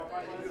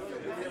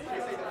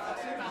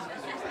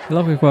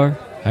Hello, Igor.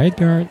 Hi,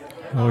 Edgar.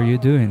 How are you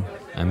doing?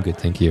 I'm good,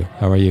 thank you.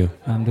 How are you?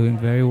 I'm doing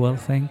very well,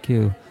 thank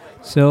you.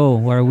 So,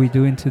 what are we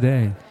doing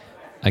today?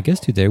 I guess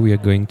today we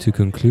are going to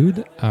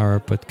conclude our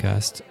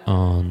podcast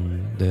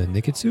on the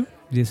Neketsu.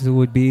 This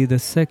would be the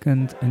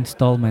second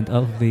installment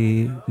of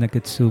the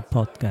Neketsu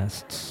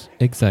podcasts.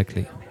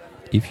 Exactly.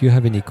 If you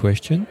have any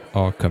question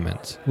or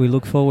comment, We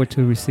look forward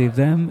to receive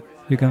them.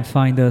 You can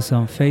find us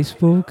on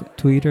Facebook,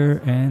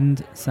 Twitter,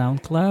 and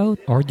SoundCloud.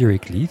 or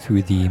directly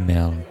through the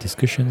email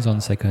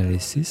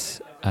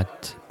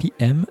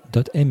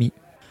discussionspsychoanalysis@pm.me.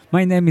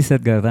 My name is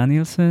Edgar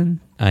Danielson,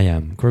 I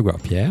am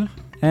Grégoire Pierre.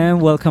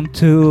 and welcome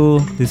to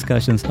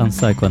Discussions on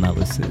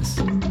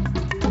Psychoanalysis.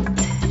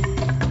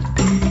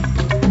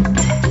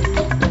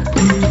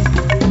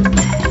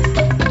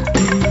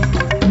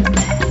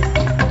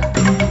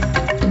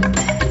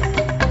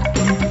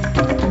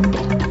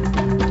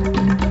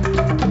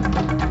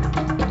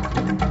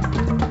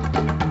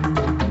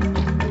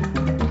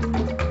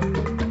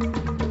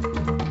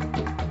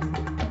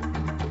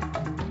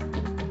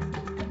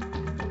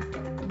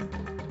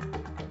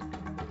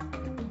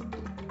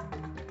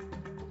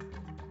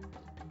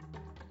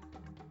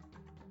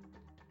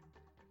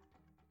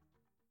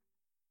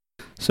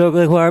 So,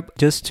 Grégoire,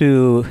 just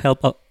to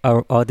help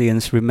our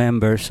audience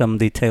remember some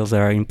details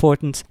that are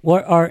important,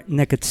 what are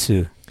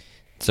Neketsu?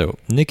 So,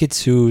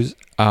 Neketsus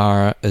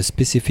are a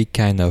specific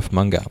kind of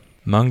manga.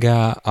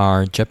 Manga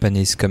are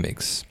Japanese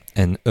comics.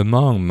 And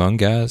among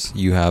mangas,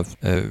 you have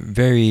a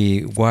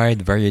very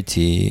wide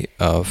variety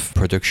of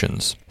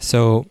productions.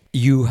 So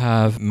you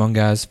have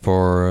mangas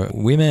for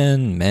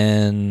women,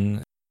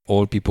 men,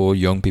 old people,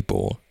 young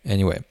people.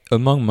 Anyway,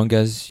 among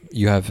mangas,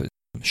 you have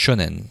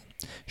shonen.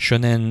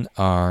 Shonen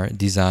are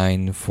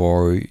designed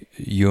for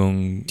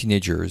young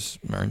teenagers,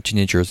 or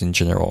teenagers in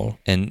general.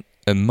 And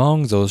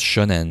among those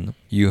shonen,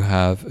 you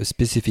have a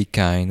specific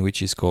kind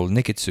which is called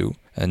neketsu.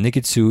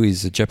 Neketsu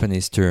is a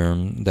Japanese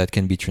term that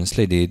can be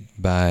translated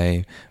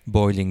by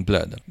boiling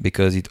blood,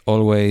 because it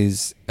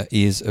always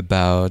is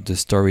about the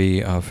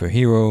story of a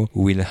hero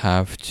who will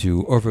have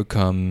to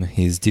overcome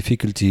his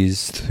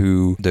difficulties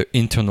through the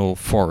internal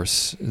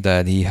force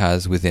that he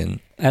has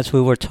within. As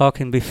we were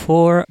talking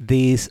before,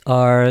 these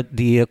are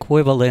the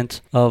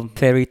equivalent of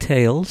fairy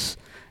tales,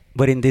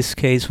 but in this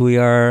case we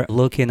are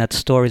looking at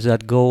stories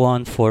that go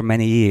on for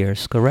many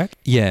years, correct?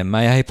 Yeah,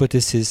 my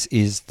hypothesis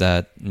is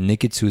that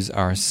neketsus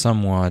are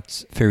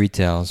somewhat fairy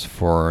tales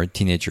for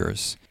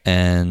teenagers,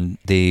 and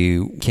they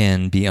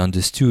can be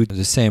understood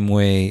the same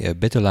way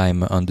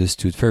Bettelheim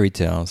understood fairy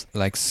tales,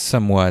 like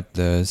somewhat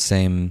the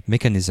same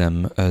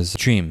mechanism as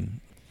dream.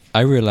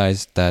 I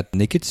realized that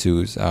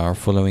neketsus are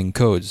following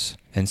codes.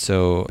 And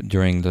so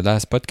during the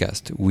last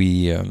podcast,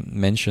 we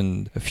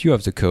mentioned a few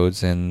of the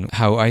codes and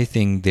how I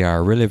think they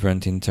are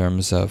relevant in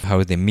terms of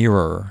how they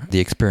mirror the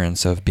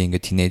experience of being a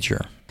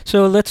teenager.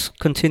 So let's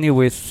continue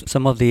with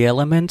some of the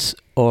elements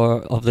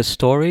or of the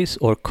stories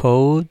or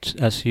codes,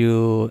 as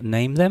you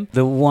name them.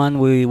 The one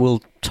we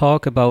will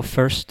talk about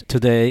first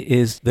today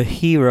is the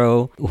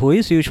hero, who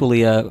is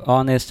usually an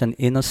honest and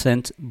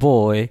innocent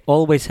boy,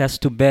 always has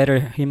to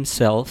better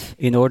himself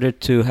in order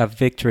to have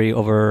victory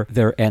over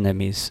their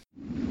enemies.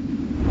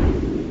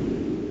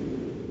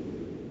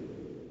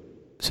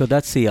 So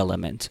that's the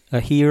element. A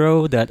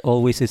hero that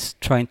always is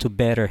trying to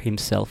better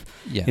himself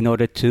in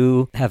order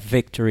to have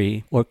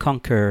victory or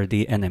conquer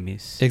the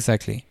enemies.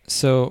 Exactly.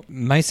 So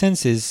my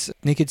sense is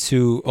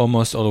neketsu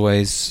almost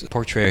always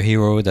portray a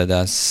hero that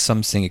does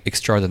something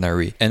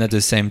extraordinary and at the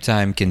same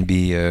time can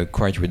be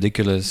quite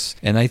ridiculous.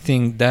 And I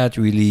think that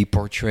really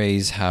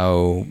portrays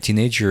how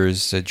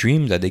teenagers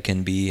dream that they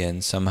can be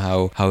and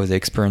somehow how they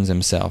experience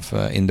themselves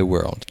in the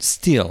world.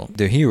 Still,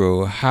 the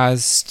hero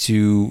has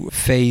to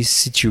face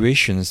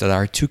situations that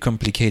are too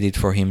complicated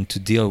for him to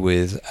deal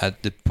with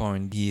at the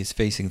point he is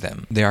facing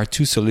them. There are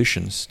two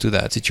solutions to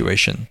that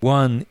situation.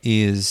 One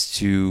is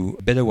to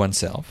better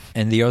oneself,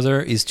 and the other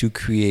is to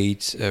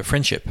create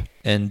friendship.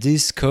 And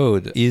this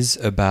code is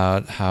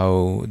about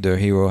how the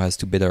hero has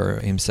to better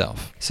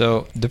himself.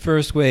 So the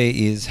first way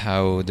is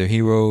how the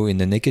hero in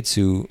the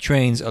neketsu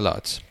trains a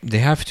lot. They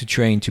have to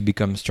train to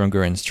become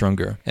stronger and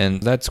stronger.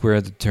 And that's where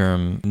the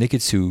term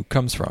neketsu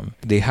comes from.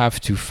 They have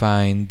to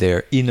find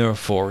their inner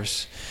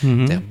force,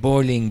 their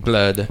boiling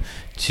blood,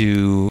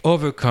 to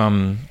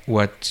overcome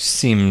what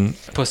seemed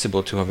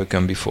possible to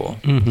overcome before.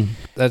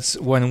 That's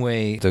one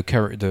way the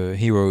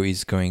hero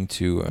is going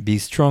to be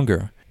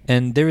stronger.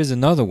 And there is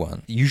another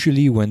one.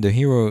 Usually when the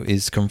hero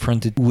is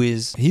confronted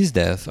with his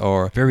death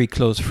or very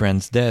close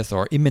friend's death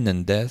or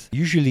imminent death,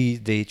 usually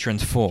they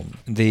transform.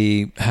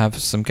 They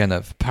have some kind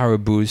of power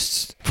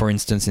boosts. For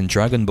instance, in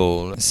Dragon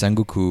Ball,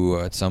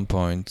 Sangoku at some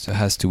point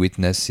has to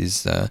witness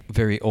his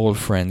very old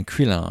friend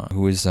Krillin,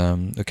 who is a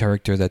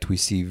character that we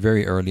see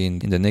very early in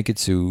the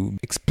Neketsu,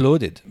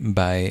 exploded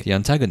by the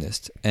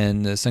antagonist.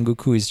 And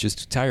Sangoku is just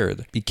too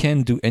tired. He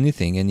can't do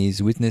anything and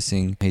he's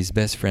witnessing his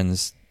best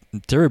friend's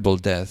terrible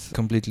death,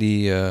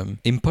 completely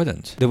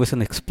impotent. There was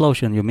an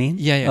explosion, you mean?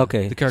 Yeah.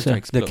 Okay. The character so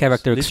explodes. The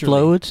character Literally.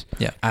 explodes.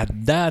 Yeah.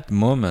 At that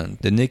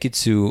moment, the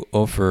Neketsu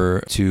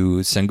offer to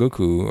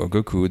Sengoku or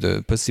Goku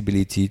the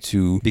possibility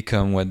to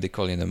become what they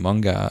call in the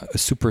manga a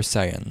Super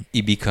Saiyan.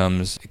 He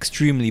becomes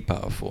extremely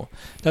powerful.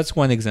 That's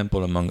one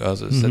example among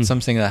others. Mm-hmm. That's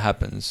something that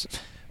happens.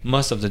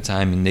 Most of the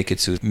time in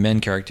Neketsu, main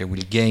character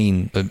will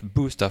gain a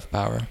boost of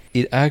power.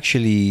 It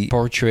actually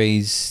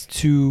portrays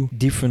two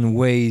different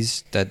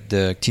ways that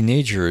the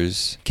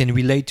teenagers can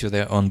relate to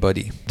their own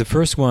body. The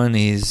first one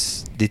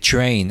is they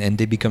train and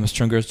they become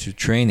stronger through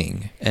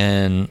training.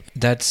 And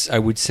that's, I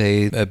would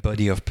say, a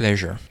body of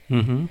pleasure.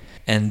 Mm-hmm.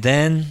 And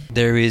then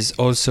there is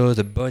also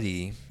the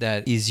body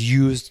that is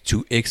used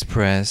to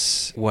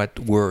express what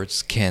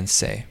words can't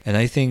say. And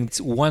I think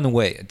it's one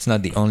way, it's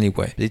not the only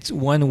way, it's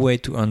one way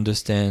to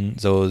understand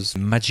those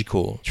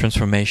magical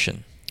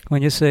transformation.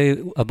 When you say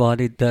a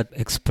body that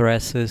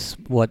expresses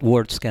what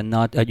words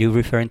cannot, are you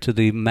referring to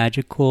the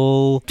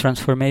magical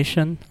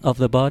transformation of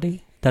the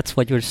body? That's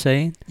what you're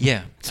saying?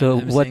 Yeah. So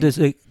what does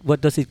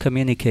it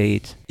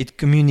communicate? It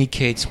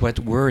communicates what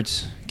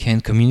words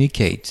can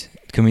communicate.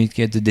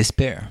 Communicate the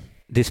despair.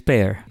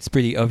 Despair. It's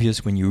pretty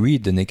obvious when you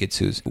read the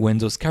Neketsus. When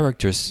those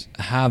characters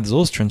have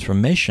those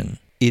transformations,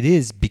 it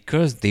is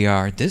because they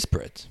are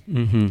desperate.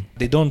 Mm-hmm.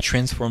 They don't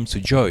transform to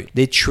joy.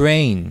 They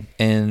train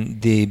and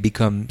they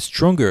become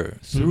stronger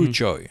through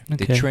joy.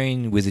 Okay. They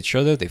train with each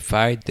other, they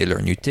fight, they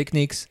learn new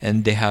techniques,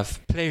 and they have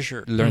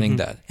pleasure learning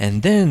that.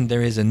 And then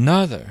there is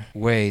another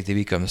way they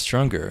become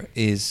stronger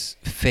is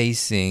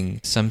facing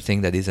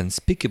something that is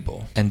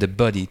unspeakable and the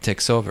body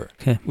takes over.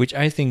 Okay. Which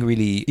I think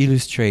really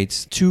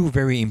illustrates two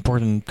very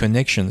important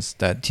connections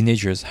that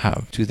teenagers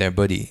have to their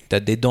body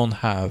that they don't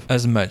have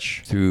as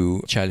much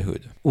through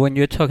childhood. When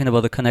you're talking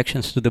about the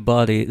connections to the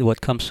body,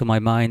 what comes to my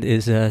mind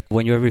is that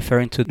when you're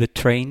referring to the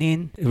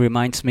training, it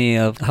reminds me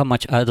of how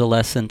much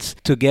adolescents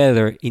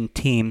together in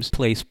teams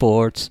play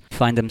sports,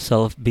 find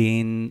themselves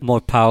being more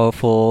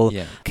powerful,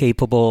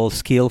 capable,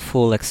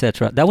 skillful,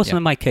 etc. That was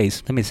not my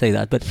case. Let me say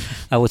that, but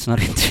I was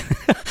not into.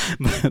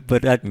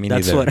 But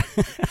that's what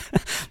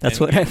that's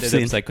what I've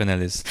seen.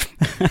 Psychoanalyst.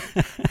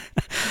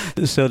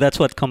 So that's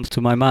what comes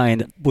to my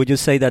mind. Would you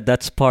say that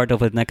that's part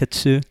of a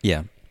Neketsu?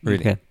 Yeah, really.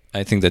 Okay.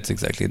 I think that's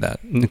exactly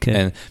that.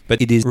 Okay.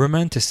 But it is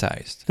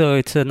romanticized. So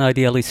it's an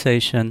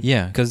idealization.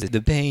 Yeah, because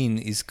the pain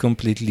is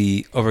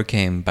completely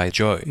overcome by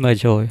joy. By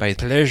joy. By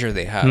pleasure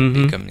they have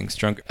becoming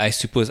stronger. I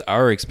suppose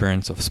our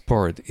experience of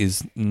sport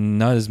is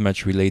not as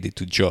much related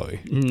to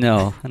joy.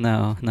 No.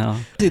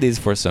 It is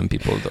for some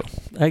people though.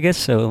 I guess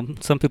so.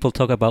 Some people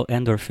talk about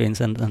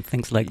endorphins and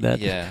things like that.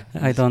 Yeah.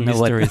 I don't know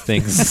mystery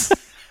things.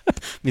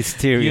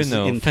 Mysterious.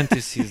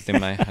 Fantasies they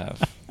might have.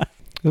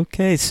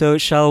 Okay, so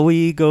shall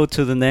we go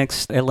to the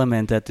next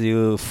element that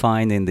you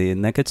find in the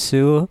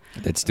Neketsu?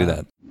 Let's do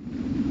that.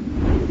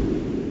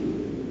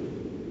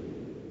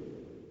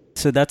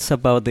 So that's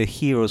about the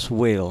hero's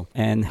will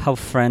and how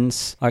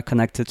friends are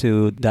connected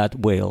to that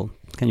will.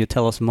 Can you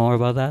tell us more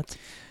about that?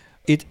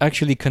 It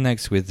actually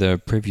connects with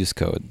the previous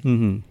code.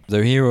 Mm-hmm.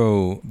 The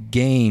hero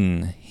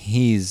gains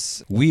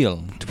his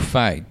will to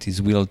fight, his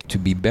will to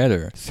be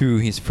better through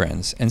his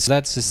friends. And so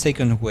that's the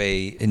second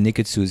way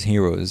Neketsu's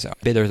heroes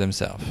better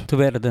themselves. To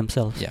better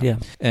themselves, yeah.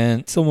 And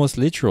it's almost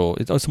literal.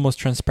 It's also most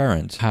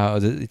transparent.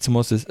 It's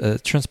almost a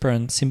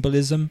transparent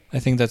symbolism. I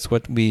think that's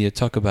what we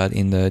talk about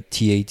in the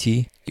TAT.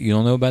 You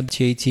don't know about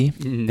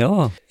TAT?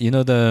 No. You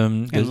know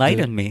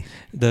Enlighten me.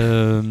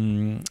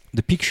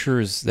 The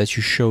pictures that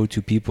you show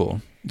to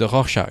people. The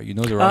Rorschach, you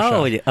know the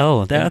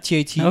Rorschach? That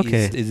TAT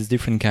is a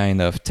different kind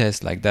of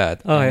test like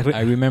that. Oh, I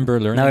remember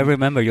learning. Now I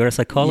remember, you're a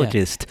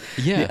psychologist.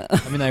 Yeah.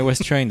 I mean, I was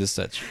trained as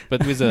such,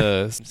 but with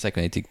a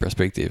psychoanalytic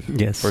perspective.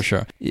 Yes. For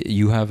sure.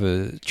 You have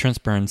a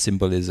transparent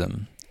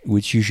symbolism,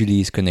 which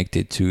usually is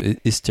connected to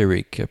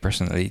hysteric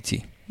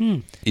personality.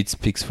 It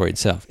speaks for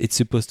itself. It's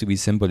supposed to be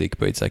symbolic,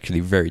 but it's actually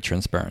very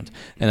transparent.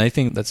 And I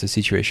think that's the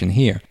situation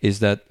here, is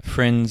that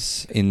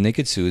friends in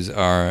Neketsus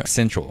are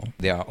central.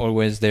 They are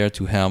always there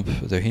to help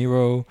the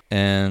hero.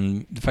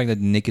 And the fact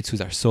that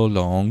Neketsus are so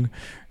long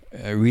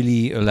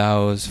really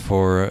allows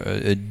for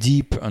a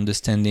deep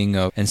understanding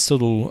of and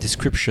subtle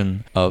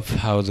description of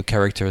how the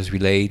characters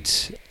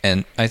relate.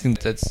 And I think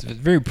that's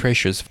very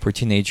precious for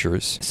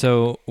teenagers.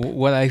 So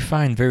what I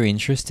find very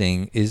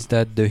interesting is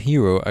that the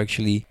hero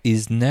actually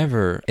is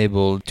never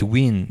able to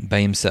win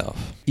by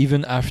himself.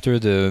 Even after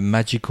the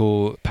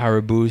magical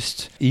power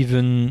boost,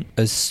 even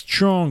as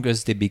strong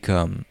as they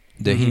become,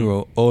 the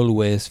hero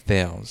always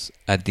fails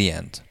at the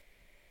end.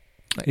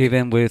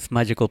 Even with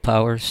magical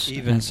powers?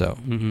 Even so.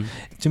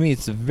 To me,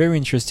 it's a very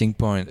interesting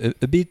point.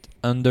 A bit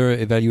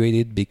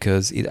under-evaluated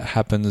because it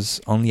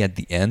happens only at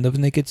the end of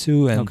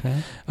Neketsu.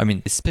 And I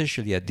mean,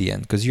 especially at the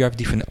end, because you have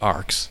different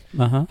arcs.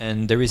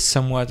 And there is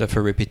somewhat of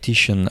a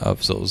repetition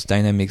of those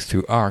dynamics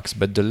through arcs.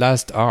 But the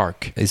last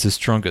arc is the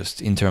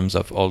strongest in terms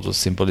of all those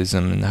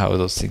symbolism and how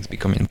those things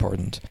become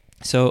important.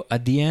 So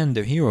at the end,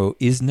 the hero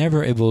is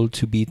never able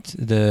to beat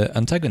the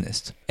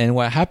antagonist. And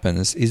what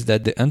happens is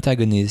that the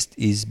antagonist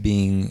is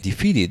being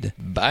defeated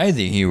by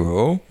the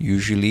hero,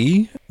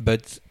 usually,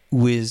 but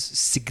with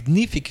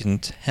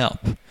significant help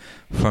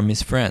from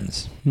his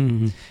friends.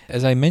 Mm-hmm.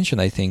 As I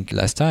mentioned, I think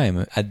last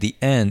time, at the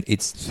end,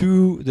 it's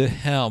through the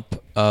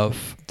help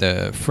of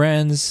the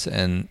friends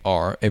and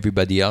or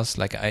everybody else.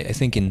 Like I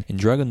think in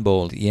Dragon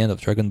Ball, the end of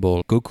Dragon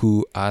Ball,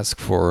 Goku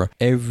asks for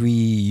every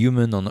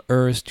human on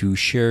Earth to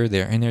share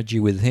their energy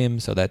with him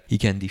so that he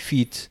can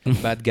defeat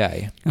bad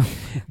guy.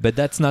 But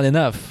that's not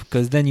enough,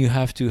 because then you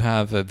have to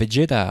have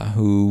Vegeta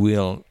who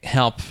will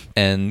help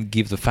and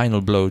give the final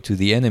blow to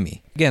the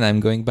enemy. Again, I'm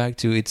going back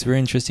to, it's very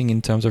interesting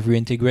in terms of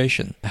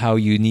reintegration, how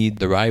you need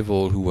the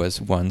rival who was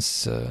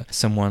once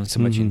someone so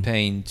much in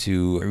pain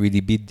to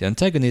really beat the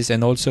antagonist,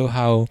 and also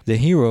how the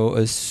hero,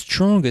 as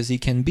strong as he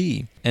can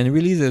be. And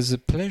really there's a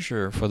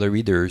pleasure for the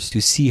readers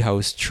to see how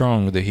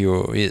strong the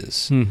hero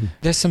is. Mm-hmm.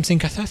 There's something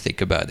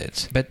cathartic about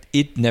it, but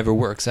it never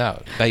works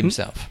out by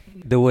himself.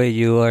 The way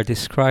you are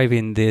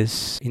describing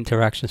these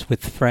interactions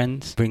with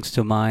friends brings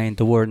to mind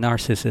the word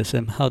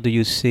narcissism. How do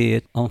you see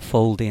it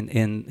unfolding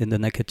in the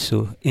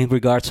Neketsu in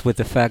regards with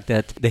the fact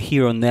that the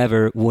hero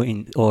never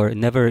wins or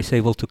never is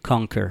able to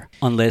conquer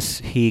unless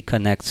he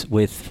connects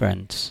with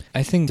friends?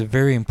 I think the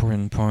very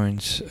important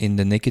point in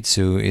the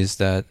Neketsu is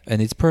that,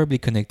 and it's probably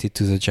connected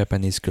to the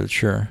Japanese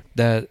culture,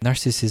 that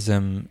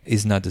narcissism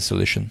is not the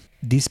solution.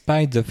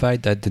 Despite the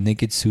fact that the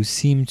Neketsu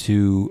seem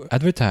to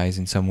advertise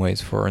in some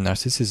ways for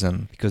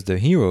narcissism, because the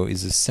hero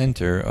is the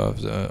center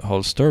of the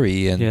whole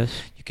story, and Yes.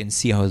 you can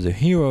see how the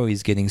hero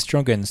is getting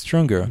stronger and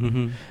stronger.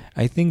 Mm-hmm.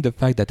 I think the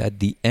fact that at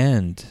the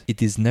end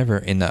it is never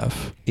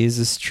enough is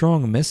a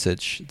strong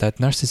message that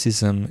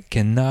narcissism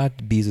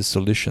cannot be the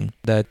solution.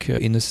 That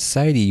in a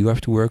society you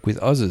have to work with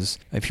others.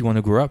 If you want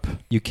to grow up,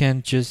 you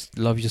can't just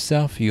love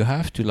yourself, you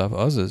have to love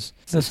others.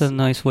 That's a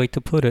nice way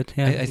to put it.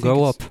 Yeah, I think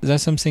grow up.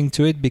 There's something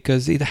to it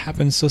because it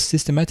happens so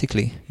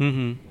systematically.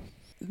 Mm-hmm.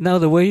 Now,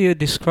 the way you're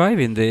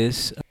describing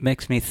this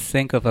makes me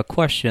think of a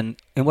question.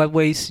 In what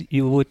ways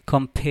you would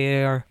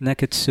compare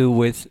Neketsu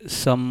with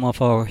some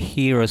of our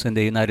heroes in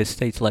the United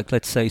States, like,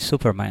 let's say,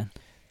 Superman?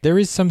 There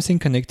is something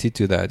connected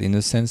to that in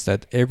the sense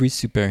that every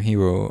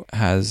superhero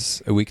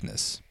has a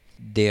weakness.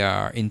 They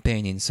are in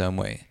pain in some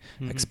way.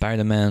 Like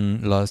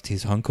Spider-Man lost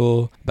his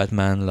uncle,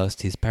 Batman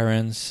lost his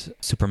parents,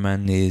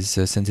 Superman is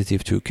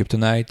sensitive to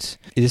kryptonite.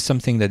 It is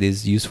something that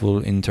is useful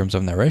in terms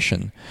of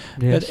narration.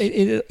 Yes. But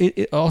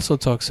it also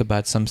talks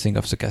about something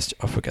of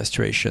a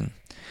castration.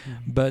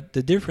 But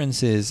the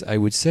difference is, I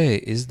would say,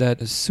 is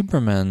that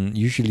Superman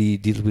usually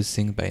deals with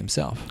things by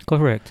himself.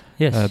 Correct.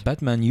 Yes.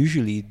 Batman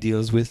usually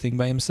deals with things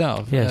by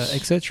himself, Yes.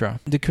 etc.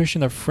 The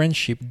question of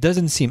friendship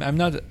doesn't seem.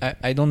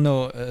 I don't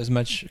know as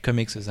much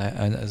comics as I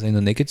know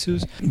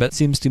Neketsu's, but it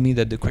seems to me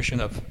that the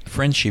question of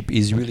friendship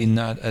is really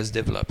not as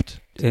developed.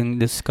 In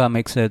this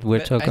comics that we're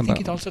talking I think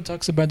about. it also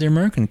talks about the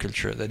American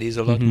culture that is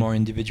a lot more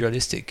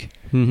individualistic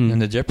Mhm. than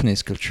the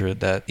Japanese culture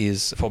that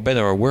is, for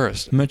better or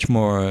worse, much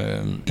more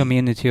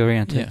Community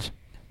oriented. Yeah.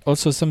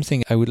 Also,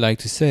 something I would like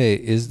to say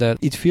is that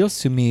it feels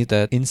to me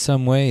that in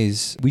some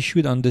ways we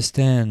should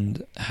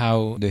understand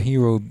how the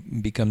hero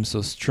becomes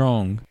so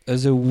strong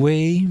as a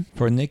way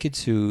for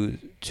Neketsu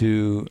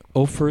to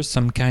offer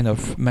some kind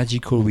of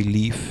magical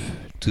relief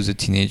to the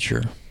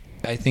teenager.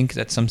 I think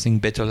that's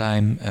something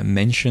Bettelheim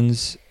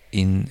mentions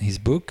in his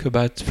book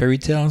about fairy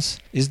tales,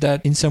 is that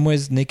in some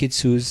ways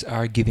Neketsus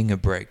are giving a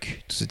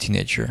break to the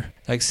teenager.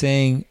 Like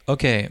saying,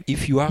 okay,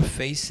 if you are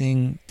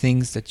facing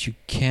things that you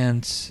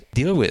can't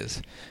deal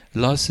with,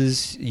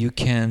 losses you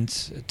can't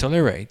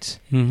tolerate,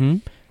 Mm-hmm.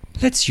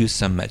 let's use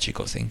some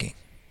magical thinking.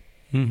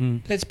 Mm-hmm.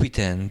 Let's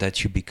pretend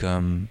that you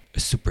become a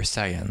Super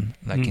Saiyan,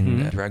 like in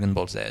Mhm. Dragon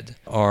Ball Z.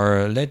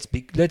 Or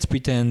let's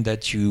pretend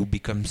that you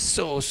become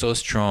so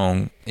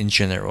strong in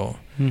general.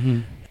 Mm-hmm.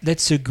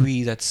 Let's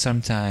agree that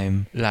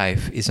sometime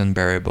life is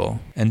unbearable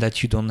and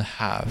that you don't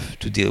have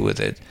to deal with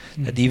it.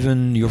 That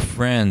even your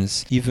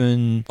friends,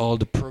 even all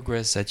the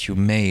progress that you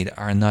made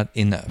are not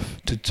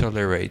enough to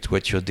tolerate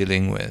what you're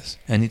dealing with.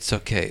 And it's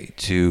okay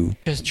to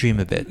just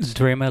dream a bit.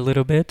 Dream a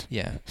little bit.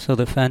 Yeah. So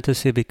the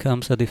fantasy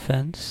becomes a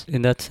defense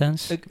in that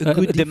sense. A good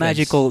the defense.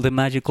 magical,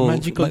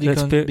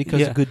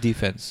 Because yeah. a good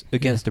defense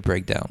against the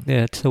breakdown.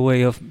 Yeah, it's a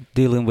way of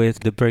dealing with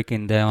the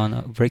breaking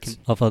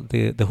of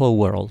the whole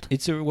world.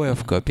 It's a way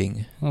of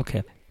coping.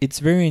 Okay. It's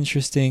very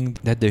interesting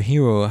that the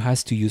hero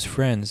has to use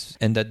friends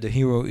and that the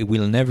hero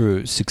will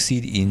never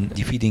succeed in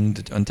defeating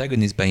the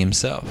antagonist by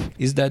himself.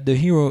 Is that the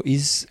hero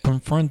is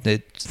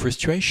confronted with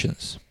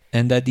frustrations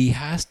and that he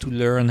has to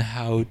learn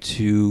how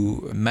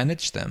to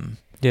manage them.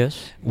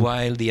 Yes.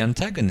 While the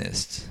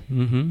antagonist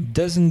Mm-hmm.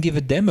 doesn't give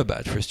a damn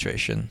about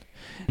frustration.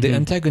 The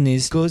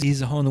antagonist goes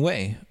his own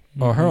way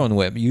or her own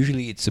way.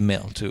 Usually it's a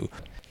male too.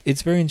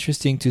 It's very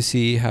interesting to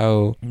see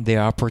how they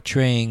are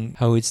portraying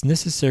how it's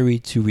necessary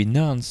to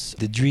renounce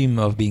the dream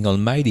of being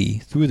almighty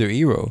through their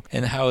hero,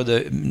 and how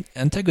the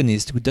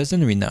antagonist who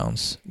doesn't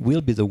renounce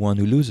will be the one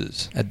who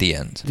loses at the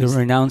end. The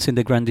renouncing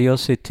the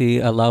grandiosity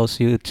allows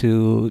you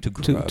to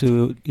grow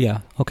up. yeah,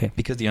 okay.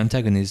 Because the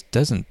antagonist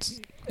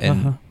doesn't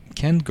and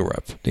can't grow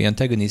up. The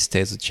antagonist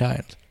stays a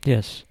child.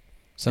 Yes.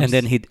 And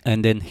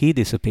then he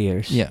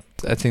disappears. Yeah,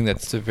 I think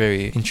that's a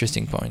very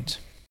interesting point.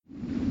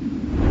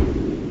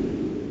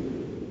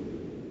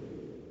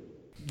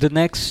 The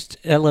next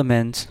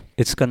element,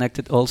 it's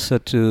connected also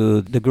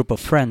to the group of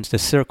friends, the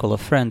circle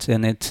of friends,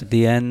 and it's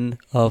the end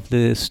of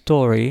the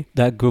story,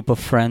 that group of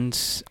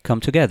friends come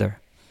together.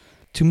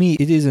 To me,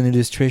 it is an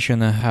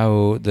illustration of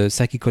how the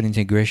psychical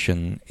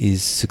integration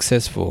is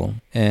successful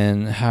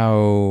and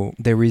how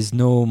there is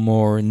no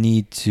more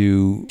need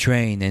to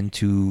train and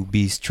to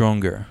be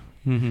stronger.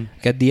 Mm-hmm.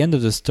 At the end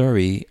of the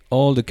story,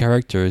 all the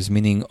characters,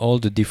 meaning all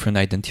the different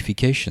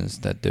identifications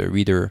that the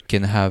reader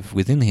can have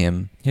within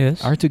him,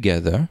 Yes. are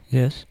together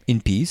Yes.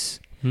 in peace,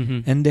 Mm-hmm.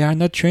 and they are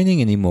not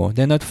training anymore.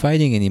 They're not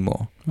fighting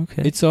anymore.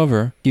 Okay. It's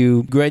over.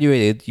 You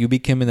graduated, you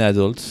became an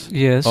adult,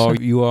 Yes. or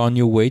you are on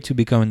your way to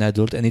become an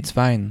adult, and it's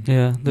fine.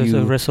 Yeah, there's a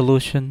you-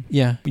 resolution.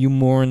 Yeah, you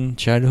mourn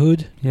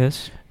childhood.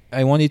 Yes.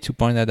 I wanted to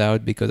point that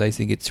out because I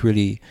think it's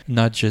really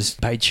not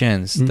just by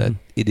chance that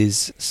it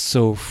is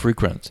so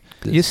frequent.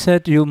 You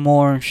said you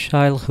mourn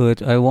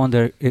childhood. I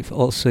wonder if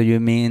also you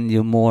mean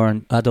you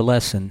mourn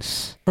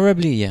adolescence.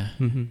 Probably, yeah.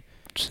 Mm-hmm.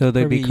 So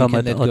they Probably you become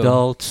can let go.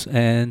 adults,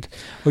 and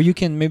Or you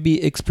can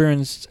maybe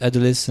experience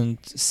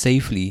adolescence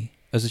safely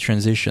as a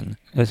transition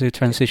as you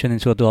transition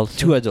into adulthood.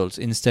 to adults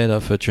instead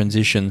of a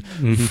transition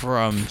Mhm.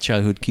 from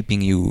childhood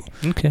keeping you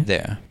Okay,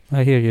 there.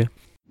 I hear you.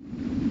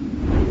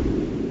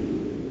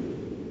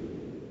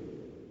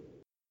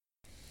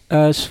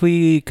 As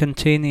we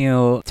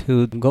continue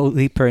to go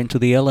deeper into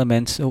the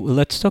elements,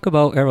 let's talk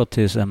about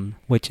erotism,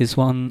 which is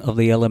one of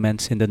the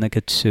elements in the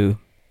Neketsu.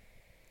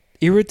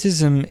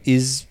 Erotism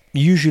is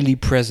usually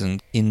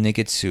present in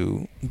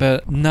Neketsu,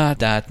 but not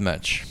that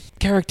much.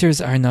 Characters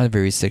are not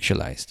very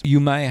sexualized. You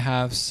might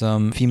have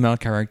some female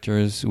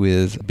characters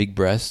with big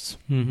breasts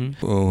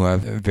Mm-hmm. who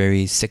have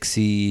very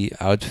sexy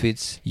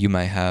outfits. You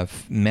might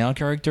have male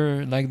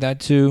character like that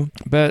too,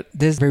 but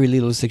there's very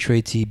little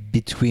sexuality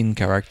between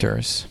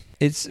characters.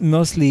 It's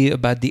mostly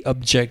about the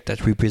object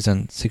that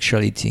represents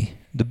sexuality,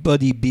 the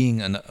body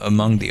being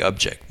among the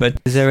object.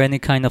 But Is there any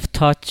kind of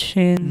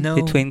touching No.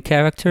 between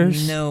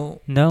characters?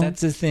 no, No?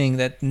 that's the thing,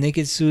 that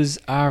Neketsus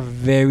are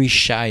very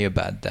shy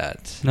about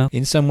that. No.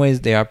 In some ways,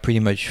 they are pretty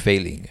much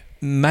failing.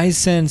 My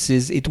sense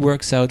is it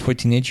works out for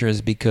teenagers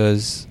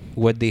because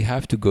what they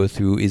have to go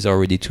through is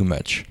already too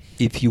much.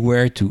 If you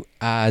were to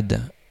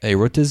add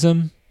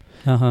erotism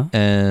Uh-huh.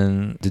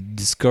 and the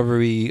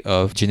discovery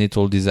of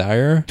genital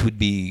desire, it would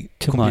be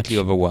Too completely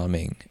much.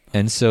 overwhelming.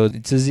 And so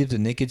it's as if the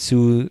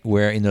Neketsu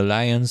were in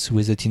alliance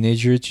with a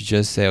teenager to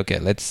just say, okay,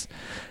 let's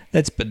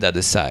put that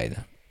aside.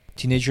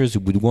 Teenagers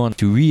who would want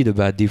to read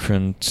about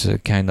different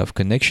kind of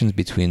connections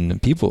between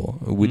people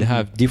would Mhm.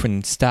 have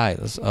different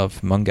styles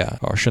of manga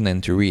or shonen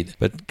to read.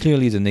 But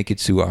clearly the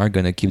Neketsu are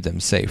going to keep them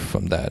safe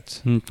from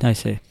that. I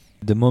see.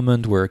 The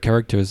moment where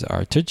characters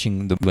are touching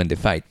when they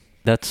fight.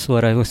 That's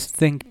what I was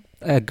thinking.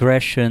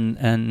 Aggression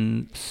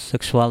and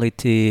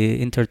sexuality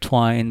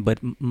intertwined, but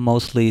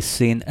mostly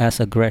seen as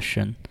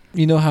aggression.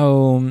 You know how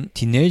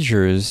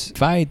teenagers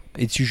fight?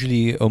 It's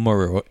usually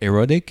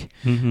homoerotic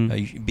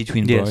Mm-hmm.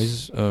 between Yes.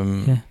 boys.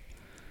 Yeah.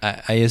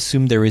 I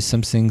assume there is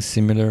something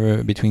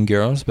similar between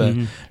girls, but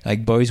Mhm.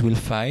 like boys will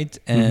fight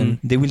and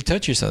they will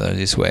touch each other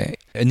this way.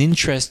 An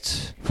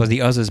interest for the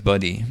other's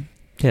body.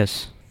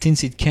 Yes.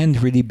 Since it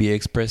can't really be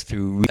expressed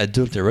through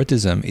adult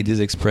erotism, it is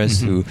expressed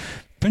Mhm. through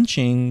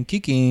punching,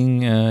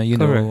 kicking,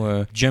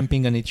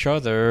 jumping on each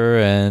other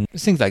and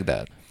things like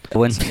that.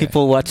 When Yeah.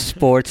 people watch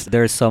sports,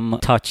 there's some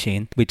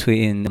touching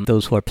between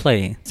those who are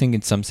playing. I think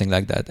it's something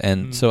like that.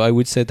 And so I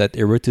would say that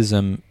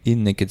erotism in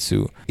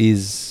Neketsu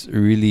is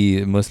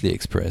really mostly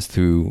expressed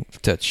through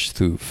touch,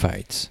 through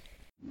fights.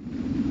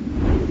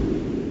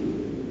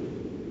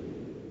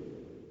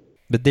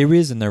 But there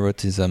is an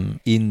erotism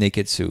in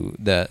Neketsu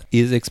that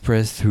is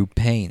expressed through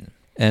pain.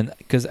 And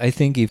because I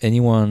think if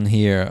anyone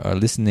here or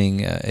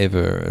listening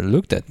ever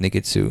looked at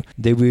Neketsu,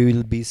 they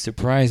will be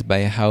surprised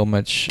by how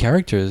much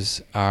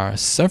characters are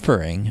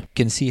suffering. You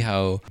can see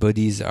how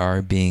bodies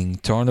are being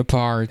torn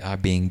apart, are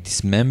being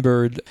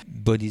dismembered,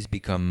 bodies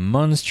become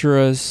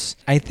monstrous.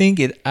 I think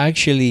it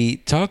actually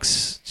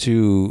talks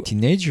to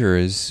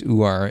teenagers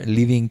who are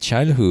living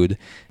childhood,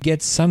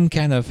 get some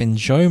kind of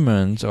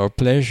enjoyment or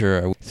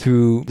pleasure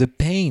through the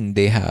pain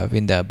they have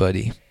in their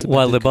body.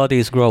 While the body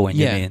is growing,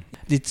 Yeah. you mean?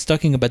 It's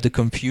talking about the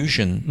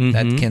confusion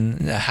that Mhm. can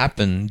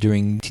happen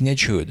during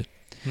teenagehood.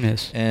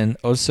 Yes. And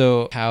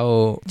also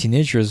how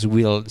teenagers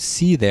will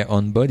see their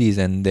own bodies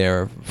and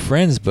their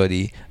friend's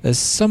body as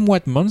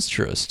somewhat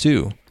monstrous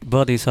too.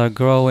 Bodies are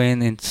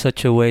growing in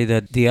such a way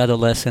that the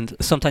adolescent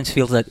sometimes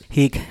feels that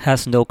he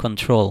has no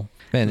control.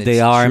 And The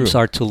it's arms true.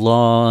 are too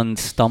long,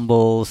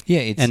 stumbles, Yeah,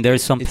 it's, and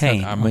there's some it's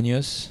pain. not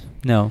harmonious.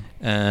 No.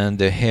 And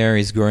the hair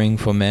is growing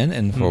for men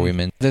and for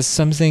women. There's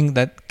something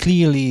that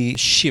clearly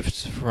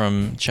shifts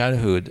from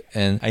childhood,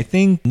 and I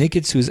think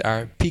Neketsus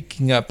are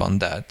picking up on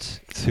that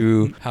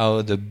through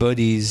how the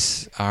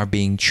bodies are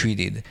being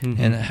treated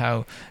and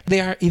how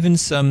there are even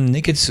some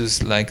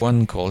Neketsus, like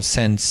one called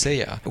Saint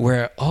Seiya,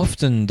 where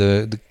often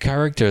the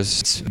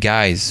characters,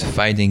 guys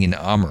fighting in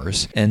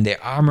armors, and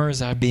their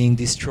armors are being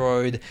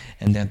destroyed,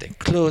 and then their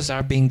clothes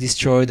are being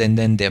destroyed, and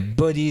then their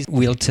bodies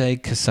will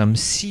take some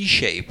C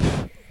shape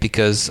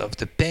because of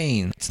the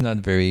pain. It's not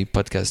very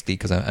podcasty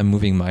because I'm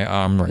moving my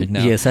arm right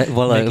now. Yes,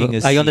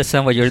 I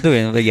understand what you're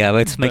doing, but yeah,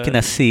 it's making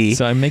a C.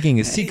 So I'm making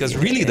a C because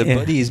really the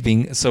body is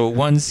being, so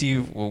one C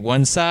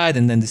one side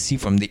and then the C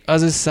from the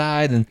other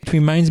side. And it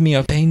reminds me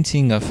of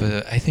painting of,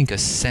 I think, a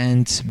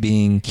saint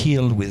being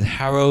killed with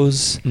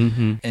arrows.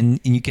 And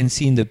you can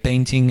see in the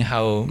painting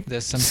how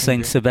there's something...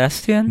 Saint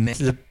Sebastian?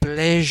 The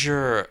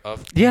pleasure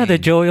of pain. Yeah, the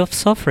joy of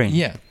suffering.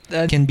 Yeah,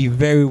 that can be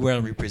very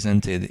well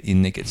represented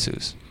in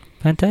Neketsus.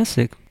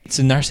 Fantastic. It's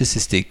a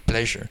narcissistic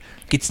pleasure.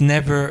 It's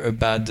never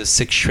about the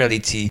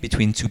sexuality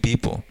between two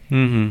people.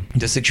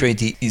 The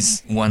sexuality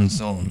is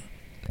one's own.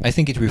 I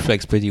think it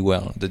reflects pretty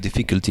well the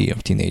difficulty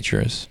of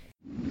teenagers.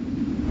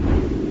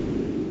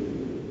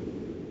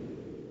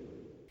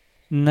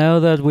 Now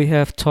that we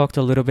have talked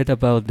a little bit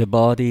about the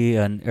body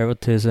and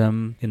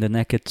erotism in the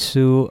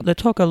Neketsu,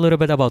 let's talk a little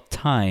bit about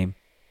time.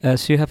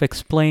 As you have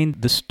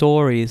explained, the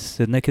stories,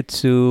 the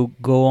Neketsu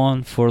go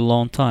on for a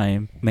long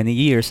time, many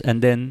years,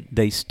 and then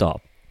they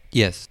stop.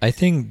 Yes, I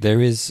think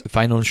there is a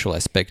financial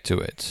aspect to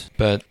it,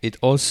 but it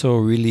also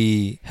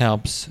really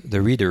helps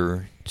the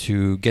reader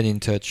to get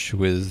in touch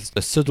with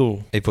a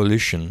subtle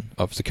evolution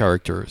of the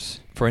characters.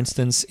 For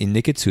instance, in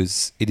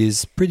Neketsus, it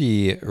is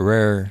pretty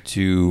rare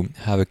to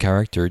have a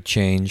character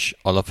change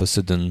all of a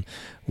sudden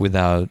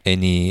without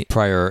any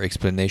prior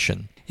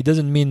explanation. It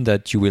doesn't mean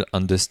that you will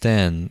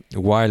understand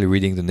while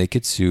reading the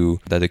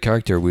Neketsu that the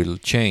character will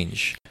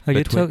change. Are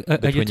you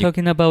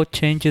talking about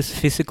changes,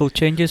 physical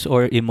changes,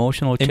 or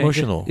emotional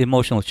changes?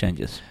 Emotional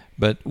changes.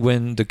 But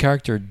when the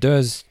character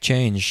does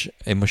change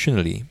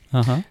emotionally,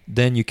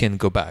 then you can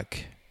go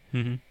back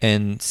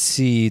and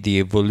see the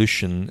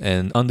evolution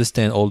and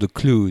understand all the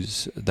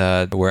clues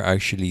that were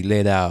actually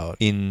laid out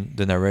in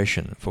the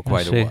narration for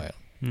quite a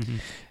while.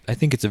 I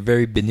think it's a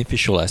very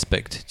beneficial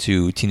aspect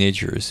to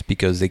teenagers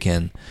because they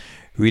can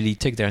really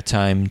take their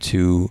time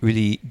to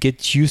really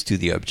get used to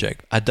the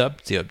object,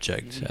 adopt the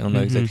object. I don't know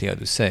exactly how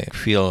to say.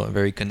 Feel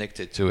very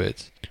connected to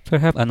it.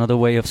 Perhaps another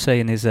way of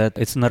saying is that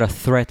it's not a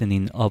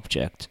threatening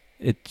object.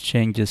 It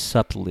changes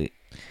subtly.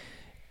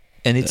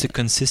 And it's a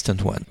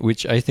consistent one,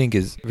 which I think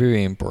is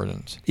very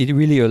important. It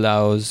really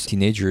allows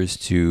teenagers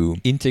to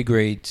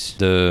integrate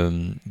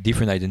the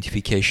different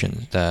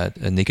identifications that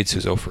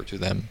Neketsus offer to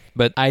them.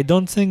 But I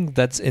don't think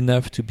that's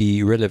enough to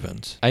be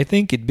relevant. I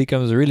think it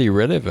becomes really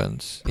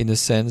relevant in the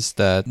sense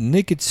that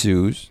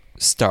Neketsus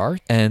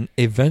start and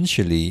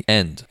eventually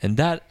end. And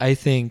that, I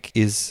think,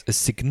 is a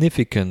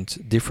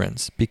significant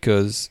difference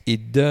because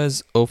it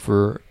does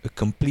offer a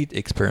complete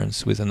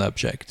experience with an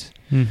object.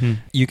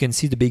 You can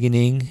see the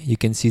beginning, you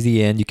can see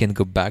the end, you can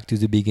go back to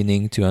the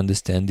beginning to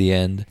understand the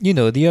end. You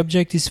know, the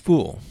object is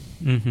full.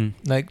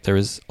 Like there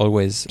is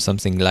always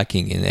something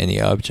lacking in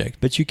any object,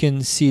 but you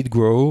can see it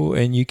grow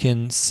and you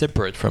can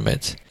separate from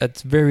it.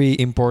 That's very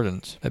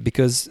important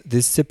because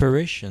this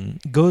separation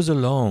goes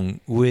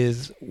along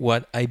with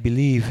what I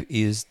believe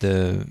is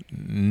the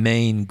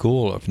main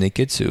goal of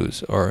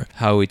Neketsus or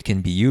how it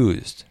can be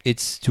used.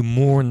 It's to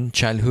mourn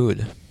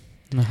childhood.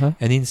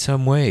 And in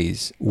some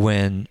ways,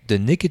 when the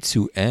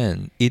Neketsu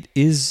end, it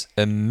is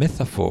a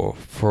metaphor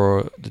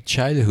for the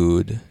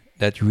childhood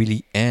that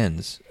really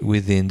ends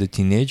within the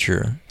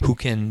teenager who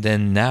can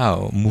then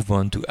now move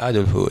on to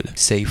adulthood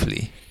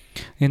safely.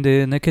 In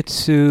the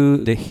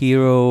Neketsu, the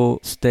hero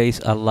stays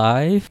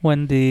alive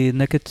when the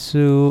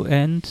Neketsu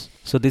ends.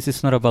 So this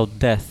is not about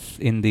death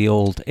in the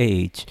old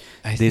age.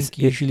 I think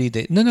usually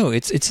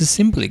it's a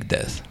symbolic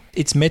death.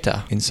 It's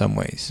meta in some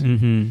ways.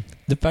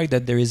 The fact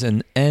that there is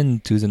an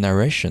end to the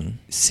narration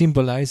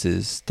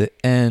symbolizes the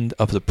end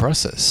of the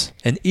process.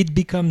 And it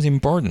becomes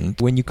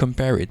important when you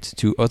compare it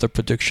to other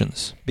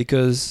productions.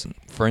 Because,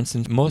 for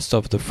instance, most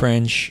of the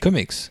French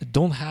comics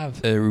don't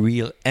have a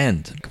real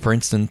end. For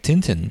instance,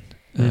 Tintin,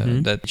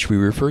 that which we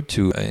referred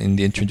to in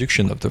the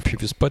introduction of the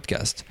previous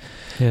podcast,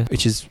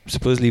 which is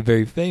supposedly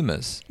very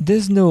famous.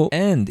 There's no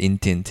end in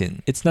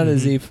Tintin. It's not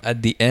as if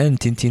at the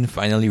end Tintin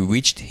finally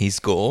reached his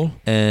goal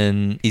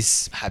and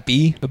is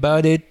happy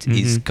about it,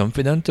 is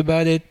confident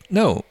about it.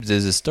 No,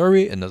 there's a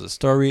story, another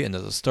story,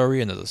 another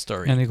story, another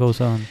story. And it goes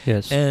on,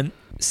 yes. And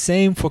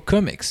same for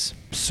comics.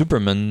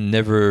 Superman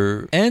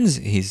never ends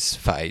his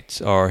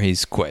fight or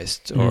his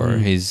quest or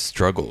his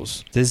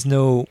struggles. There's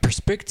no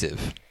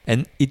perspective.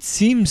 And it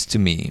seems to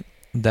me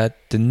that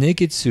the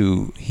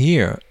Neketsu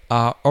here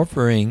are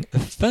offering a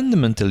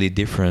fundamentally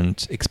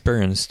different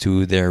experience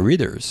to their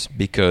readers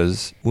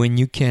because when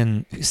you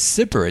can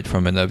separate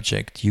from an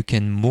object, you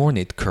can mourn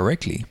it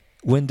correctly.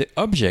 when the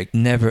object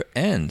never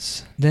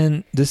ends,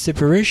 then the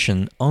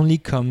separation only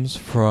comes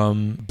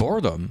from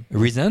boredom,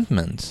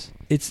 resentment.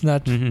 It's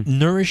not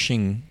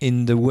nourishing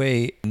in the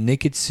way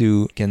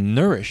Neketsu can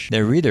nourish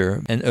their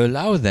reader and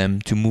allow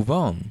them to move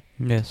on.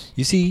 Yes.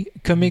 You see,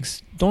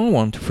 comics don't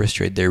want to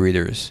frustrate their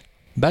readers.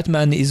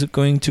 Batman is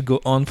going to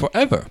go on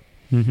forever.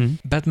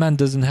 Batman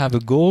doesn't have a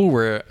goal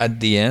where at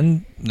the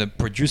end, the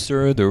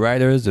producer, the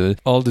writers,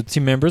 all the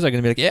team members are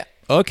going to be like, yeah,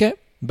 okay,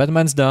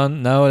 Batman's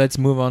done. Now let's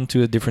move on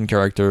to a different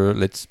character.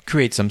 Let's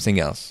create something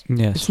else.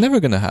 Yes. It's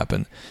never going to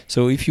happen.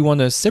 So if you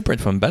want to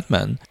separate from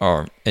Batman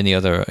or any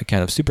other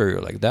kind of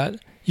superhero like that,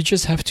 you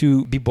just have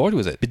to be bored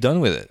with it, be done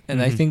with it. And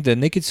I think that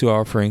Neketsu are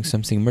offering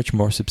something much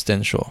more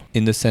substantial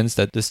in the sense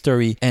that the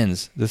story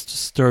ends. The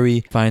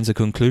story finds a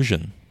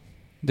conclusion.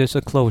 There's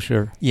a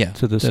closure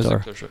to the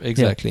story.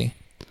 Exactly. Yeah.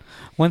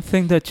 One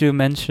thing that you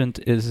mentioned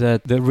is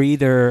that the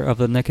reader of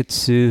the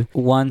Neketsu,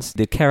 once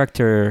the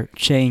character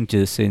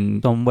changes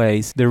in some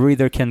ways, the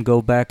reader can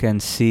go back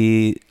and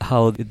see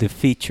how the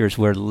features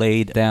were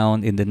laid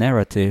down in the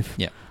narrative.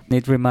 Yeah.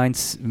 It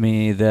reminds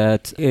me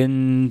that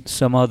in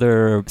some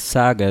other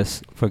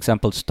sagas, for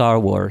example, Star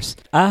Wars,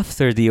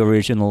 after the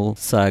original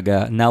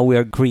saga, now we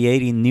are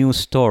creating new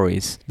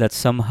stories that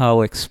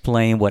somehow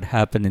explain what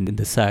happened in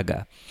the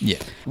saga. Yeah.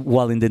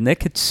 While in the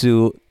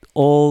Neketsu,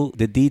 all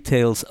the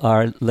details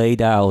are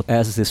laid out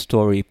as the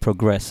story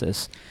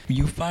progresses.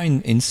 You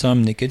find in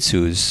some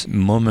Neketsus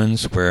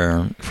moments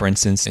where, for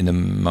instance, in a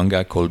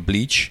manga called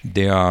Bleach,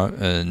 there are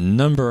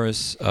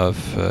numbers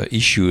of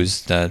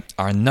issues that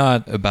are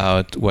not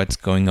about what's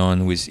going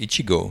on with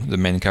Ichigo, the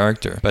main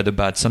character, but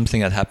about something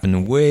that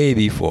happened way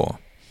before.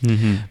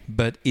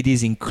 But it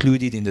is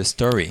included in the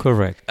story.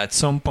 Correct. At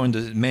some point,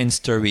 the main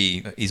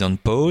story is on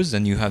pause,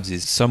 and you have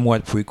this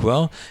somewhat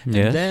prequel,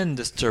 and then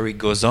the story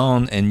goes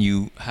on, and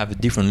you have a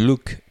different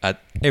look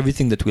at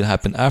everything that will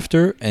happen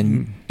after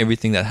and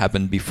everything that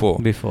happened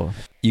before.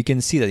 You can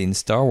see that in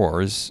Star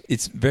Wars,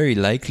 it's very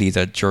likely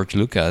that George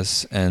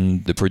Lucas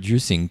and the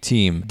producing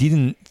team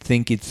didn't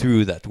think it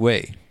through that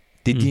way.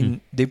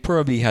 They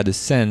probably had a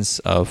sense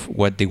of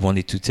what they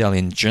wanted to tell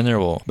in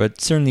general, but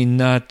certainly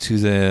not to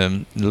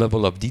the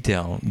level of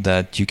detail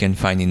that you can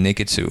find in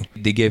Neketsu.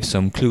 They gave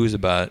some clues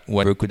about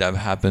what could have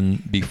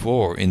happened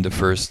before in the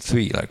first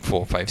three, like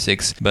 4, 5,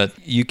 6. But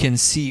you can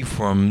see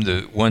from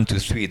the 1 to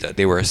 3 that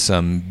there were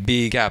some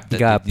big gaps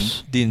that they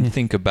didn't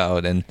think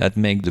about, and that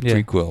make the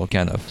prequel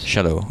kind of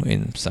shallow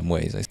in some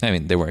ways. I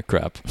mean, they were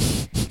crap.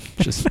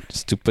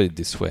 just to put it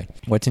this way.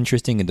 What's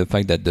interesting in the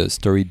fact that the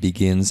story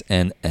begins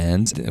and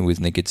ends with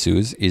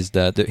Neketsus is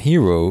that the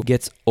hero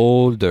gets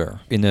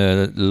older in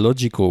a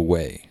logical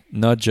way.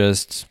 Not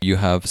just you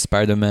have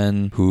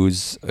Spider-Man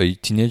who's a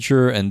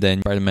teenager and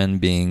then Spider-Man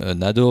being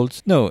an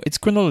adult. No, it's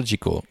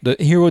chronological. The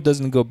hero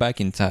doesn't go back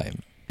in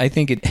time. I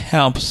think it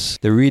helps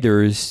the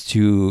readers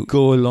to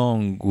go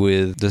along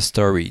with the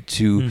story,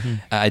 to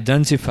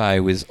identify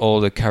with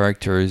all the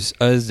characters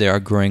as they are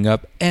growing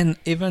up, and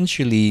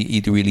eventually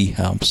it really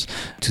helps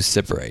to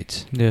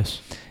separate.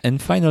 Yes.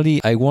 And finally,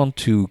 I want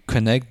to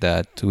connect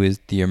that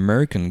with the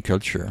American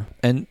culture,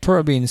 and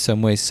probably in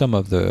some ways some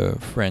of the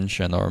French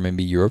and or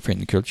maybe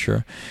European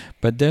culture.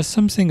 But there's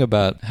something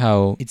about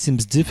how it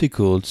seems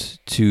difficult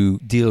to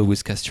deal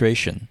with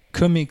castration.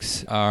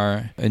 Comics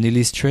are an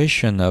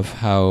illustration of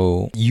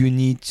how you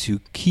need to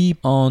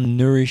keep on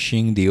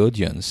nourishing the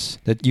audience,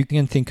 that you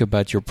can think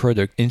about your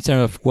product instead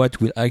of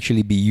what will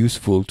actually be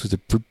useful to the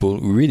people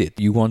who read it.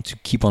 You want to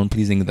keep on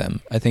pleasing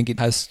them. I think it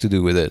has to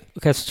do with it.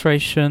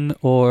 Castration,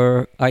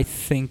 or I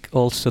think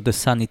also the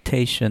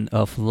sanitation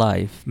of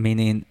life,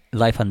 meaning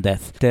life and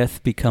death.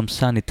 Death becomes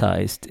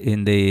sanitized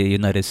in the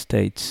United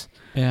States.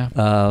 Yeah.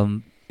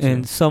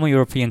 In some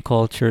European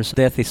cultures,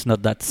 death is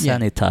not that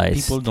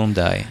sanitized. People don't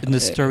die. And the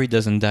story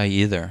doesn't die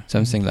either.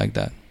 Something like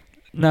that.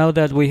 Now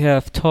that we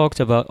have talked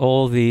about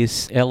all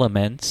these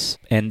elements,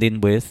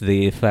 ending with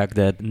the fact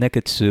that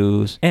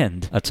Neketsus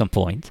end at some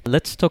point,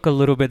 let's talk a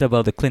little bit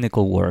about the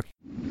clinical work.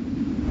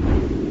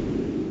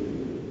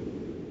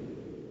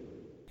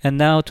 And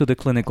now to the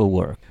clinical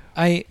work.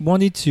 I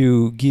wanted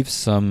to give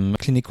some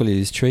clinical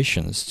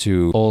illustrations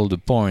to all the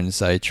points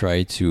I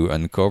tried to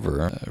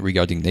uncover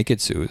regarding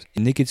Neketsus.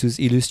 Neketsus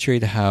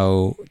illustrate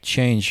how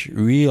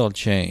real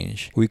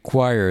change,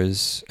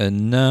 requires a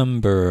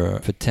number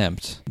of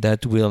attempts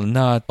that will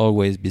not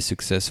always be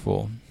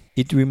successful.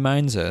 It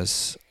reminds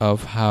us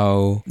of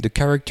how the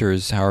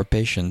characters our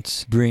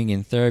patients bring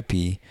in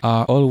therapy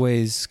are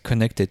always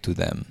connected to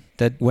them.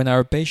 That when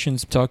our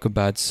patients talk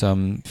about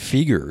some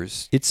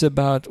figures, it's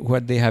about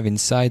what they have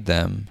inside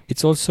them.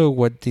 It's also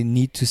what they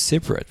need to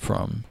separate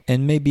from,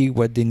 and maybe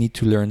what they need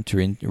to learn to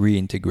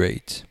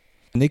reintegrate.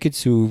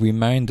 Neketsu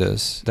remind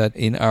us that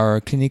in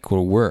our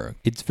clinical work,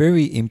 it's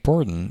very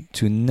important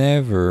to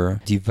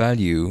never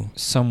devalue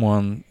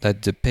someone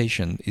that the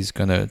patient is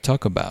going to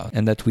talk about,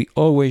 and that we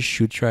always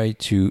should try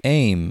to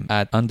aim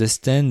at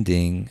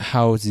understanding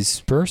how this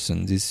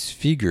person, this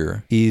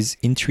figure, is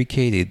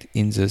intricated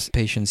in the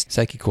patient's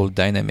psychical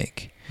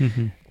dynamic.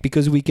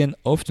 Because we can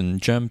often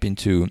jump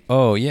into,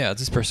 oh yeah,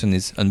 this person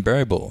is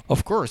unbearable.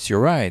 Of course, you're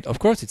right. Of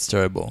course, it's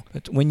terrible.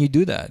 But when you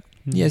do that,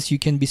 yes, you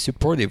can be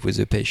supportive with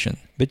the patient,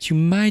 but you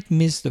might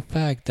miss the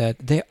fact that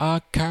there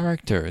are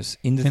characters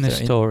in the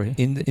story.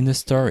 In the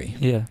story.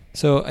 Yeah.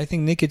 So I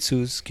think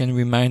Neketsus can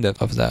remind us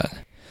of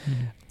that.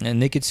 And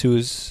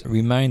Neketsus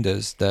remind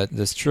us that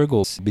the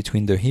struggles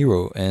between the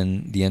hero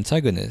and the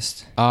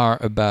antagonist are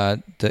about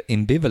the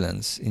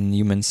ambivalence in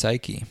human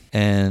psyche,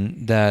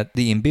 and that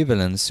the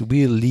ambivalence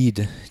will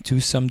lead to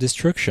some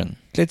destruction.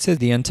 Let's say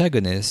the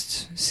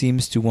antagonist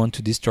seems to want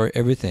to destroy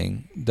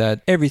everything,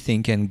 that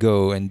everything can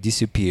go and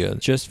disappear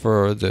just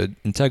for the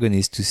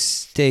antagonist to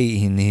stay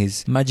in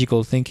his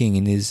magical thinking,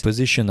 in his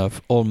position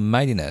of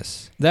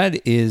almightiness.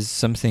 That is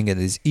something that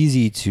is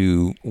easy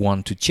to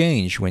want to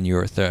change when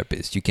you're a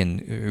therapist. You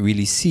can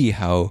really see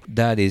how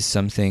that is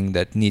something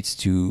that needs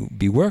to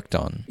be worked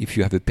on if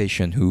you have a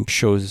patient who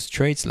shows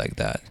traits like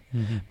that.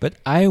 But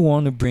I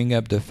want to bring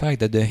up the fact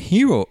that the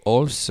hero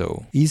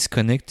also is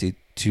connected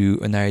to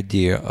an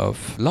idea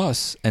of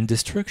loss and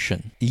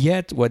destruction.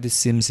 Yet what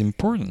seems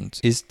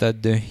important is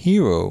that the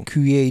hero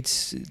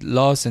creates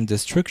loss and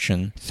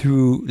destruction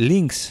through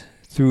links,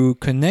 through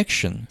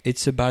connection.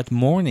 It's about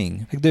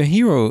mourning. Like the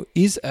hero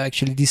is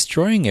actually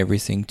destroying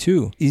everything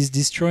too. Is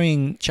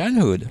destroying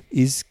childhood,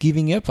 is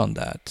giving up on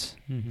that.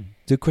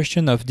 The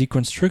question of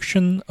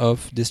deconstruction,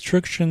 of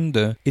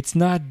destruction, it's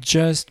not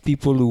just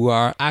people who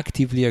are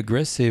actively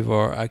aggressive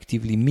or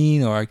actively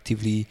mean or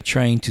actively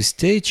trying to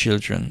stay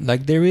children.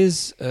 Like there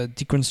is a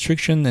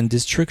deconstruction and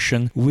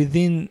destruction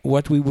within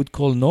what we would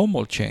call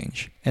normal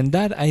change. And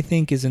that, I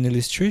think, is an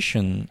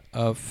illustration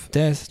of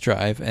death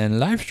drive and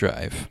life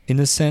drive, in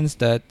a sense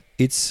that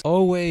it's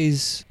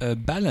always a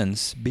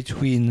balance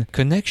between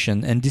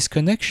connection and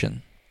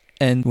disconnection.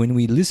 And when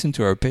we listen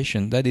to our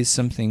patient, that is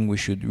something we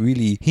should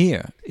really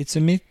hear. It's a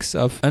mix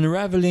of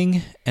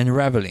unraveling and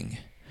raveling.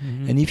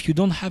 And if you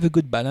don't have a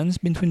good balance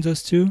between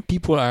those two,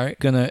 people are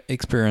going to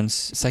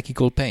experience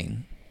psychical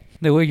pain.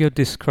 The way you're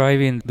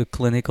describing the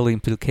clinical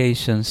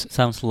implications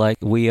sounds like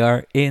we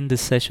are in the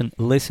session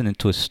listening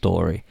to a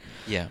story.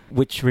 Yeah.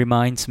 Which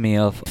reminds me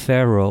of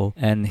Farrow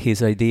and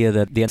his idea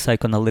that the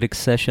psychoanalytic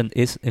session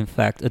is in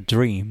fact a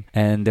dream,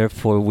 and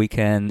therefore we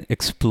can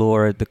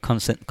explore the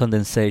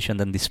condensation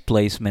and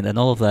displacement and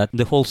all of that.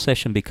 The whole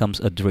session becomes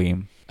a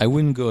dream. I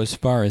wouldn't go as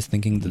far as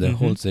thinking that the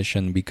whole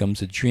session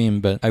becomes a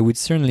dream, but I would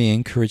certainly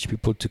encourage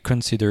people to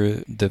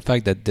consider the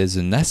fact that there's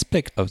an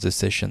aspect of the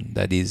session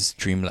that is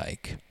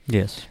dreamlike.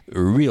 Yes. A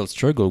real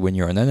struggle when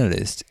you're an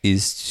analyst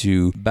is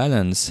to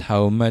balance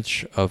how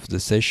much of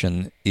the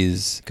session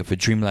is of a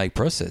dreamlike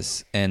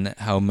process and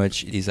how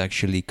much is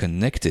actually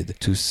connected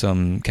to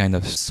some kind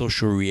of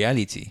social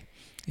reality.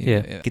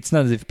 Yeah. It's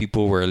not as if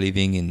people were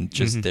living in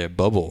just their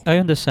bubble. I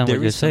understand what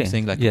you're saying. There is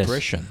something like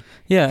oppression.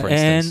 Yeah,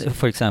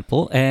 for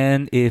example,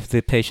 and if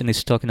the patient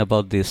is talking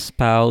about the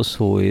spouse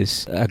who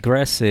is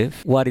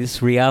aggressive, what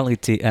is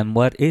reality and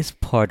what is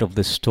part of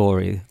the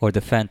story or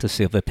the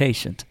fantasy of the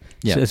patient?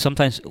 Yeah. So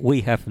sometimes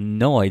we have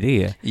no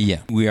idea.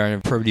 Yeah, we are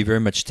probably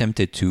very much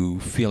tempted to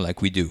feel like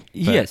we do.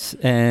 Yes,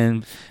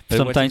 and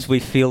sometimes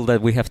we feel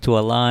that we have to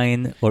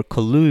align or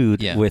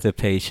collude with the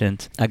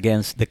patient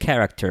against the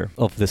character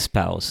of the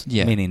spouse,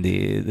 meaning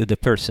the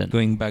person.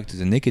 Going back to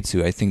the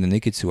Neketsu, I think the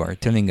Neketsu are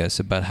telling us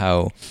about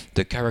how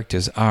the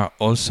characters are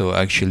also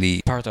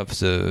actually part of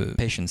the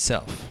patient's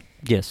self.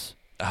 Yes.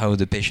 How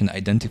the patient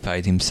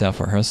identified himself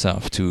or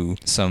herself to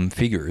some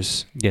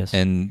figures,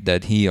 and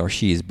that he or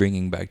she is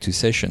bringing back to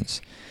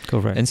sessions.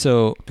 Correct. And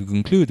so, to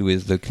conclude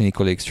with the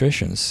clinical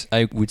illustrations,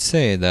 I would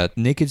say that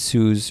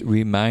Neketsus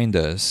remind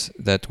us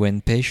that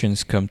when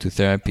patients come to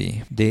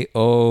therapy, they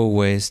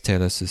always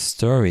tell us a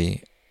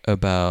story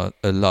about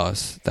a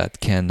loss that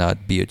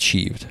cannot be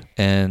achieved,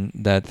 and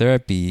that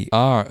therapy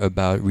are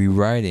about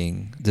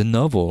rewriting the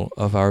novel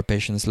of our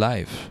patient's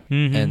life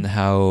and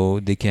how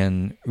they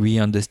can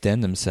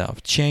re-understand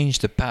themselves, change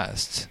the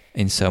past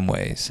in some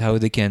ways, how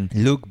they can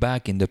look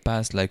back in the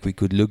past like we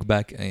could look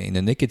back in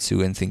a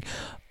Neketsu and think,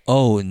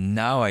 oh,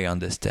 now I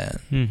understand.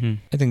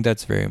 I think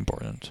that's very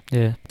important.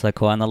 Yeah.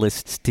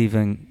 Psychoanalyst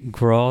Stephen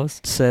Gross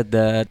said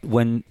that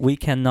when we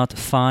cannot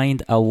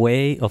find a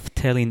way of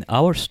telling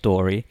our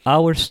story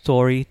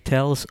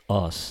tells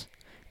us.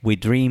 We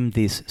dream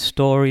these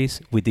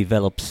stories, we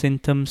develop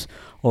symptoms,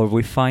 or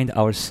we find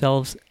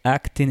ourselves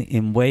acting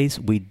in ways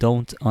we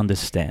don't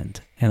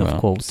understand. And of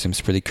course,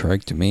 seems pretty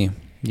correct to me.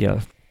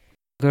 Yeah.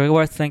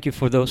 Gregor, thank you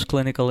for those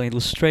clinical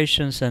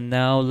illustrations. And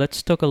now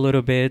let's talk a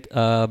little bit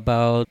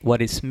about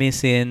what is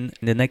missing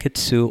in the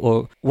Neketsu,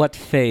 or what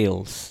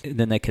fails in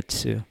the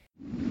Neketsu.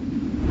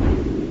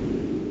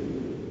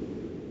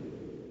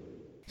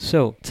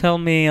 So, tell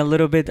me a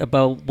little bit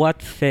about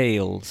what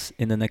fails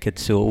in the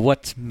Neketsu,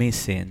 what's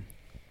missing.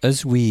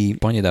 As we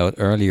pointed out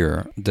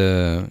earlier,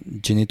 the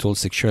genital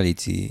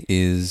sexuality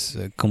is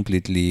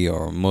completely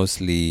or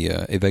mostly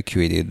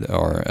evacuated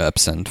or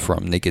absent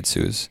from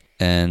Neketsus.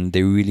 and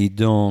they really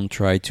don't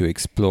try to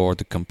explore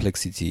the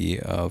complexity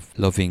of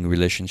loving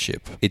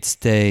relationship. It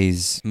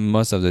stays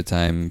most of the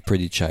time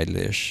pretty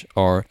childish,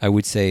 or I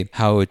would say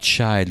how a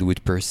child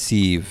would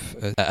perceive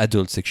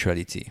adult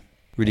sexuality.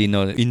 Really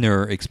no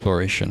inner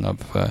exploration of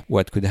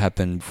what could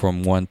happen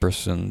from one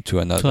person to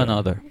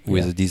another,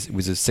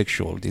 with a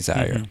sexual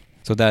desire. Mm-hmm.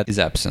 So that is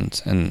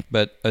absent.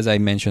 But as I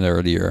mentioned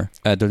earlier,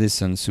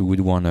 adolescents who would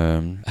want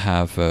to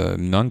have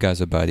mangas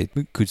about it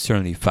could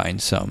certainly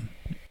find some.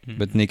 Mm-hmm.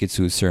 But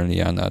Neketsu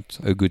certainly are not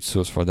a good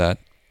source for that.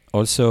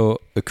 Also,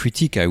 a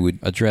critique I would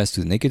address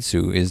to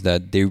Neketsu is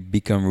that they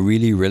become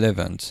really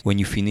relevant when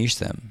you finish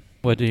them.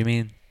 What do you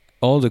mean?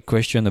 All the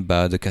question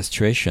about the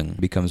castration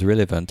becomes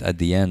relevant at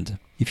the end.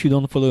 If you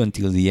don't follow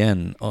until the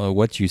end,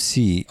 what you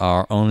see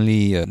are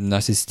only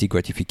narcissistic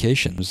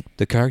gratifications.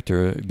 The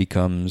character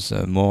becomes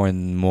more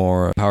and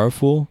more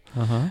powerful.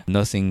 Uh-huh.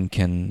 Nothing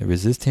can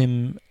resist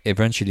him.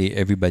 Eventually,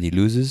 everybody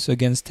loses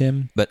against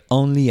him. But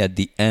only at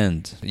the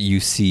end, you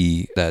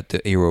see that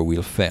the hero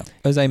will fail.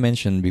 As I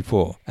mentioned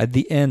before, at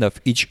the end of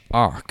each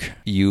arc,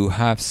 you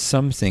have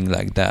something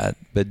like that.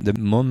 But the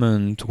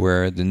moment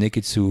where the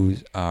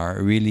Neketsu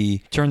are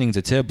really turning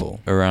the table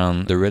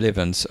around the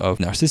relevance of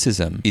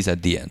narcissism is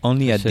at the end.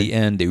 Only at the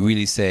end, they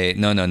really say,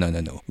 no.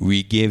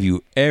 We gave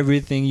you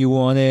everything you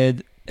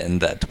wanted, and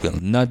that will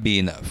not be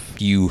enough.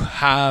 You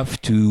have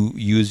to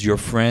use your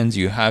friends,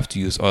 you have to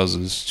use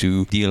others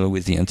to deal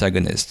with the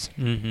antagonist.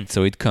 Mm-hmm.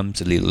 So it comes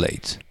a little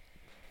late.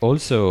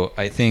 Also,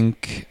 I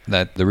think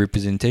that the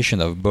representation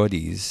of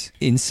bodies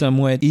in some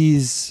way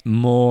is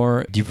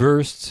more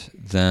diverse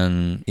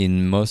than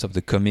in most of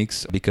the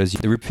comics, because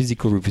the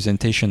physical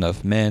representation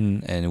of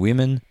men and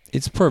women,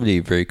 it's probably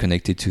very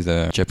connected to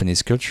the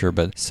Japanese culture,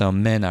 but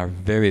some men are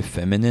very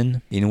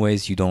feminine in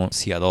ways you don't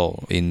see at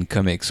all in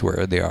comics,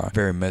 where they are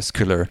very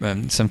muscular,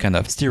 some kind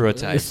of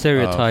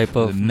stereotype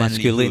of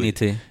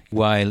masculinity.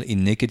 While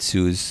in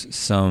Neketsu's,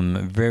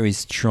 some very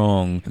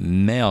strong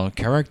male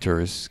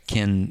characters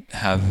can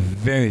have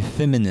very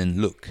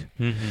feminine look.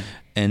 Mm-hmm.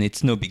 And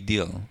it's no big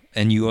deal.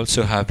 And you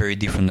also have very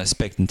different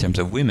aspects in terms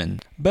of women.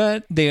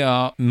 But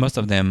most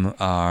of them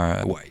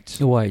are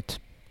white.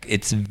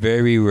 It's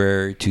very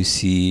rare to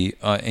see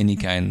any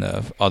kind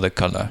of other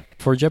color.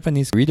 For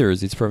Japanese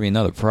readers, it's probably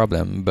not a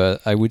problem, but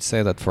I would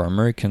say that for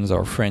Americans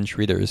or French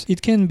readers,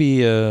 it can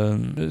be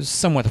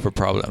somewhat of a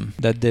problem,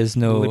 that there's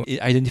no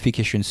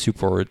identification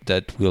support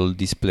that will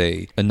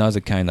display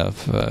another kind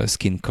of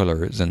skin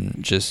color than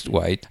just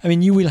white. I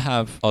mean, you will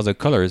have other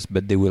colors,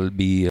 but they will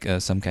be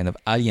some kind of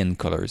alien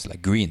colors,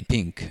 like green,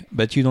 pink,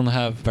 but you don't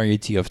have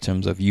variety of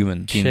terms of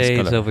human skin color.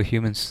 Shades of a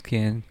human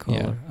skin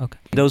color. Yeah. Okay.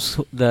 Those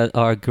that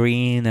are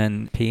green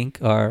and pink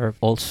are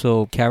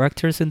also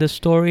characters in the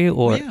story,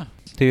 or? Yeah.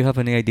 Do you have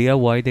any idea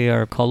why they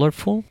are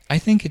colorful? I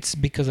think it's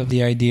because of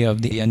the idea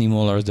of the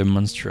animal or the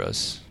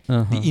monstrous,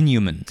 the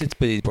inhuman. It's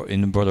put it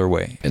in a broader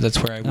way. That's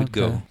where I would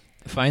go.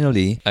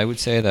 Finally, I would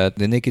say that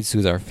the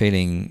Neketsus are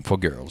failing for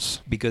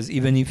girls, because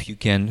even if you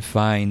can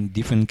find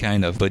different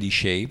kind of body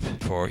shape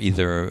for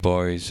either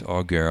boys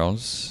or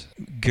girls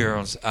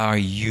are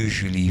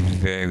usually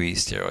very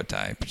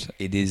stereotyped.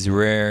 It is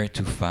rare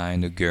to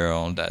find a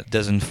girl that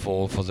doesn't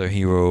fall for the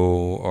hero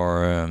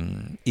or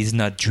is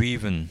not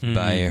driven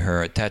by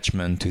her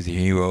attachment to the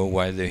hero,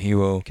 while the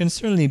hero can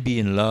certainly be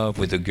in love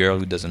with a girl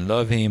who doesn't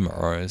love him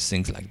or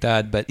things like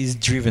that, but is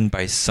driven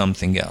by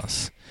something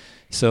else.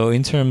 So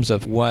in terms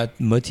of what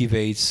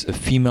motivates a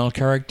female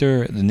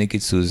character, the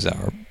Neketsus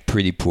are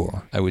pretty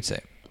poor, I would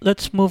say.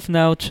 Let's move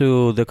now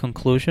to the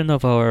conclusion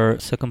of our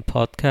second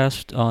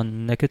podcast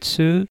on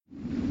Neketsu.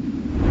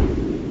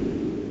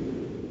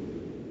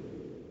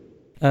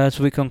 As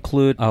we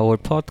conclude our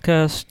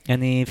podcast,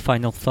 any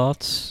final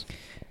thoughts?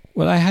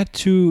 Well, I had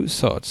two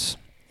thoughts.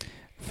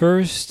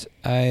 First,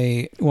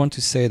 I want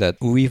to say that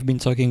we've been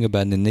talking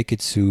about the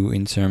Neketsu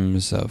in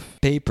terms of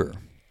paper.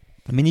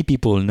 Many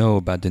people know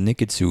about the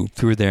Neketsu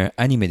through their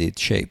animated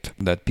shape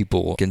that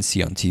people can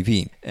see on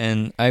TV.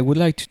 And I would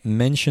like to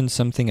mention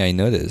something I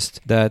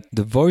noticed, that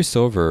the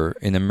voiceover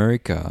in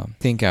America I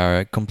think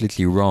are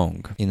completely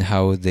wrong in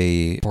how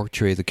they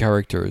portray the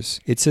characters.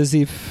 It's as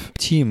if the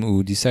team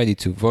who decided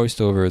to voice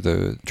over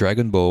the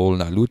Dragon Ball,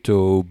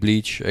 Naruto,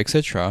 Bleach,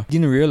 etc.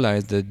 didn't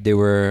realize that they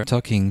were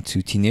talking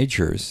to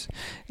teenagers.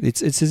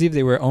 It's as if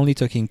they were only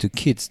talking to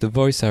kids. The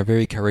voices are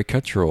very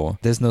caricatural.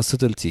 There's no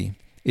subtlety.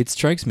 It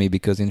strikes me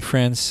because in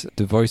France,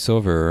 the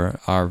voiceover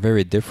are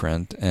very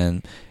different,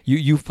 and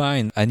you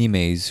find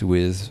animes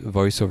with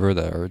voiceover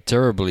that are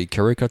terribly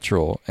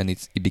caricatural, and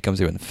it becomes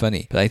even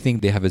funny. But I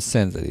think they have a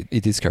sense that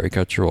it is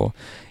caricatural.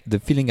 The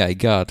feeling I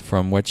got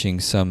from watching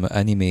some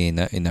anime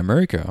in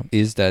America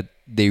is that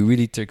they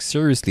really take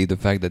seriously the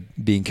fact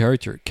that being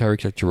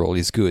caricatural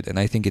is good, and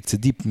I think it's a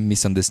deep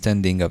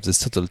misunderstanding of the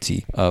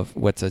subtlety of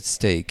what's at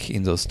stake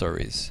in those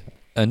stories.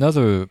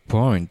 Another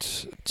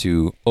point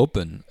to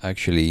open,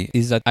 actually,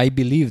 is that I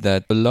believe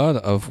that a lot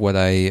of what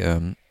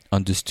I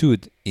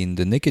understood in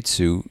the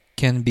Neketsu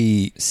can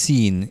be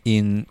seen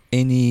in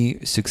any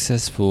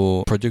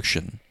successful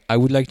production. I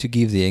would like to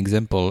give the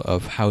example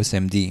of House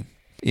MD.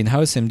 In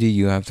House MD,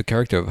 you have the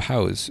character of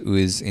House, who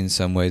is in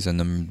some ways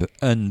an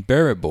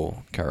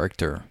unbearable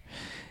character.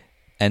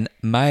 And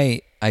my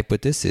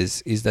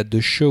hypothesis is that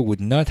the show would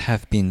not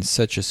have been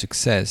such a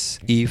success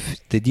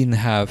if they didn't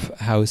have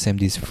House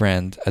MD's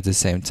friend at the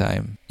same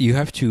time. You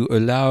have to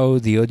allow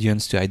the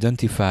audience to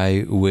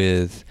identify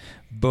with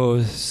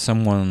both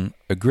someone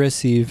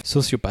aggressive,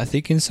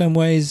 sociopathic in some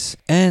ways,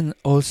 and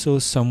also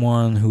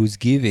someone who's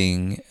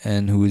giving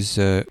and who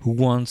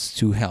wants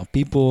to help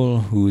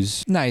people,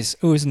 who's a nice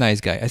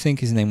guy. I think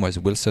his name was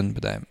Wilson,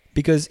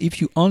 because if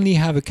you only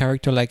have a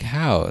character like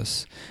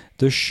House,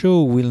 the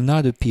show will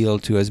not appeal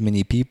to as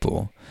many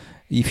people.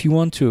 If you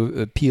want to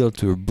appeal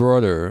to a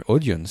broader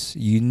audience,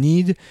 you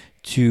need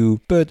to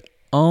put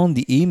on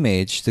the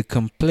image the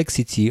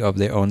complexity of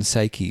their own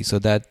psyche so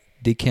that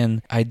they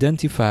can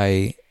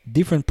identify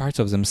different parts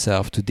of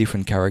themselves to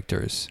different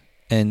characters.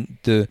 And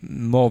the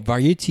more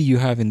variety you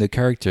have in the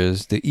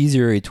characters, the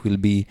easier it will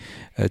be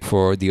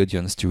for the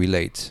audience to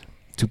relate.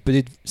 To put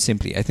it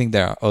simply, I think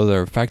there are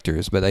other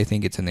factors, but I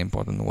think it's an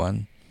important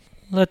one.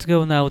 Let's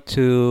go now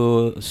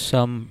to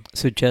some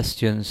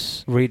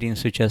suggestions, reading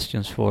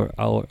suggestions for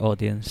our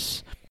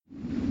audience.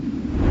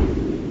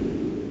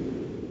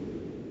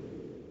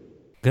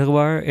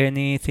 Grégoire,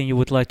 anything you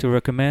would like to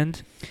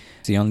recommend?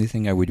 The only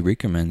thing I would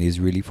recommend is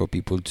really for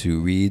people to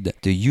read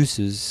The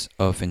Uses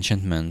of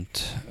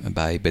Enchantment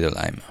by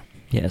Bedelheim.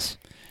 Yes.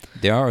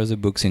 There are other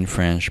books in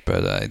French,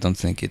 but I don't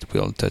think it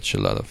will touch a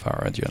lot of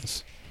our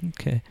audience.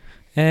 Okay.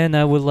 And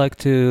I would like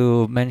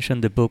to mention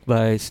the book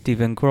by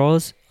Stephen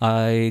Gross.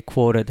 I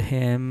quoted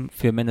him a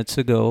few minutes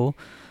ago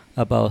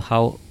about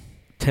how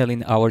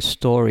telling our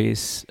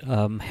stories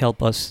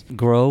help us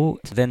grow.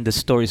 Then the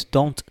stories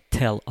don't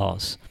tell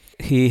us.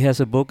 He has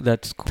a book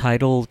that's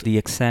titled The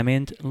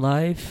Examined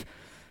Life,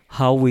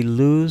 How We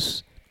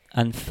Lose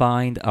and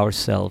Find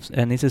Ourselves.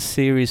 And it's a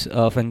series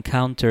of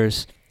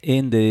encounters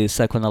in the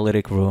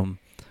psychoanalytic room.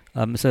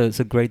 So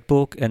it's a great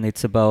book, and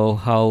it's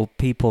about how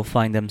people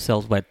find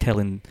themselves by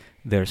telling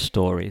their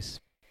stories.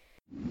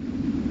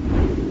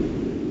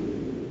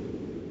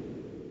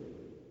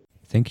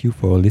 Thank you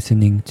for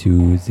listening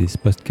to this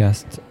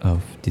podcast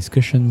of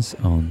discussions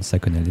on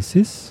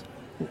psychoanalysis.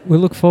 We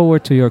look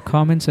forward to your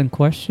comments and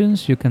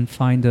questions. You can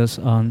find us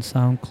on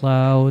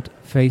SoundCloud,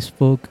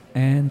 Facebook,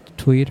 and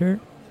Twitter.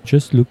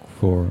 Just look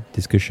for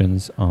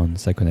discussions on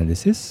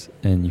psychoanalysis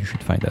and you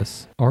should find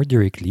us. Or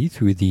directly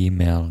through the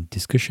email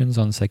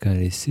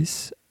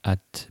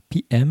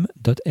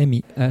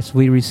discussionspsychoanalysis@pm.me. As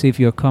we receive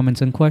your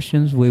comments and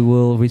questions, we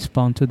will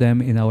respond to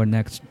them in our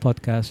next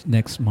podcast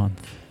next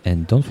month.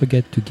 And don't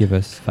forget to give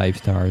us 5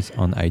 stars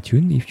on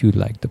iTunes if you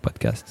like the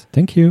podcast.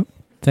 Thank you.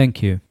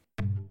 Thank you.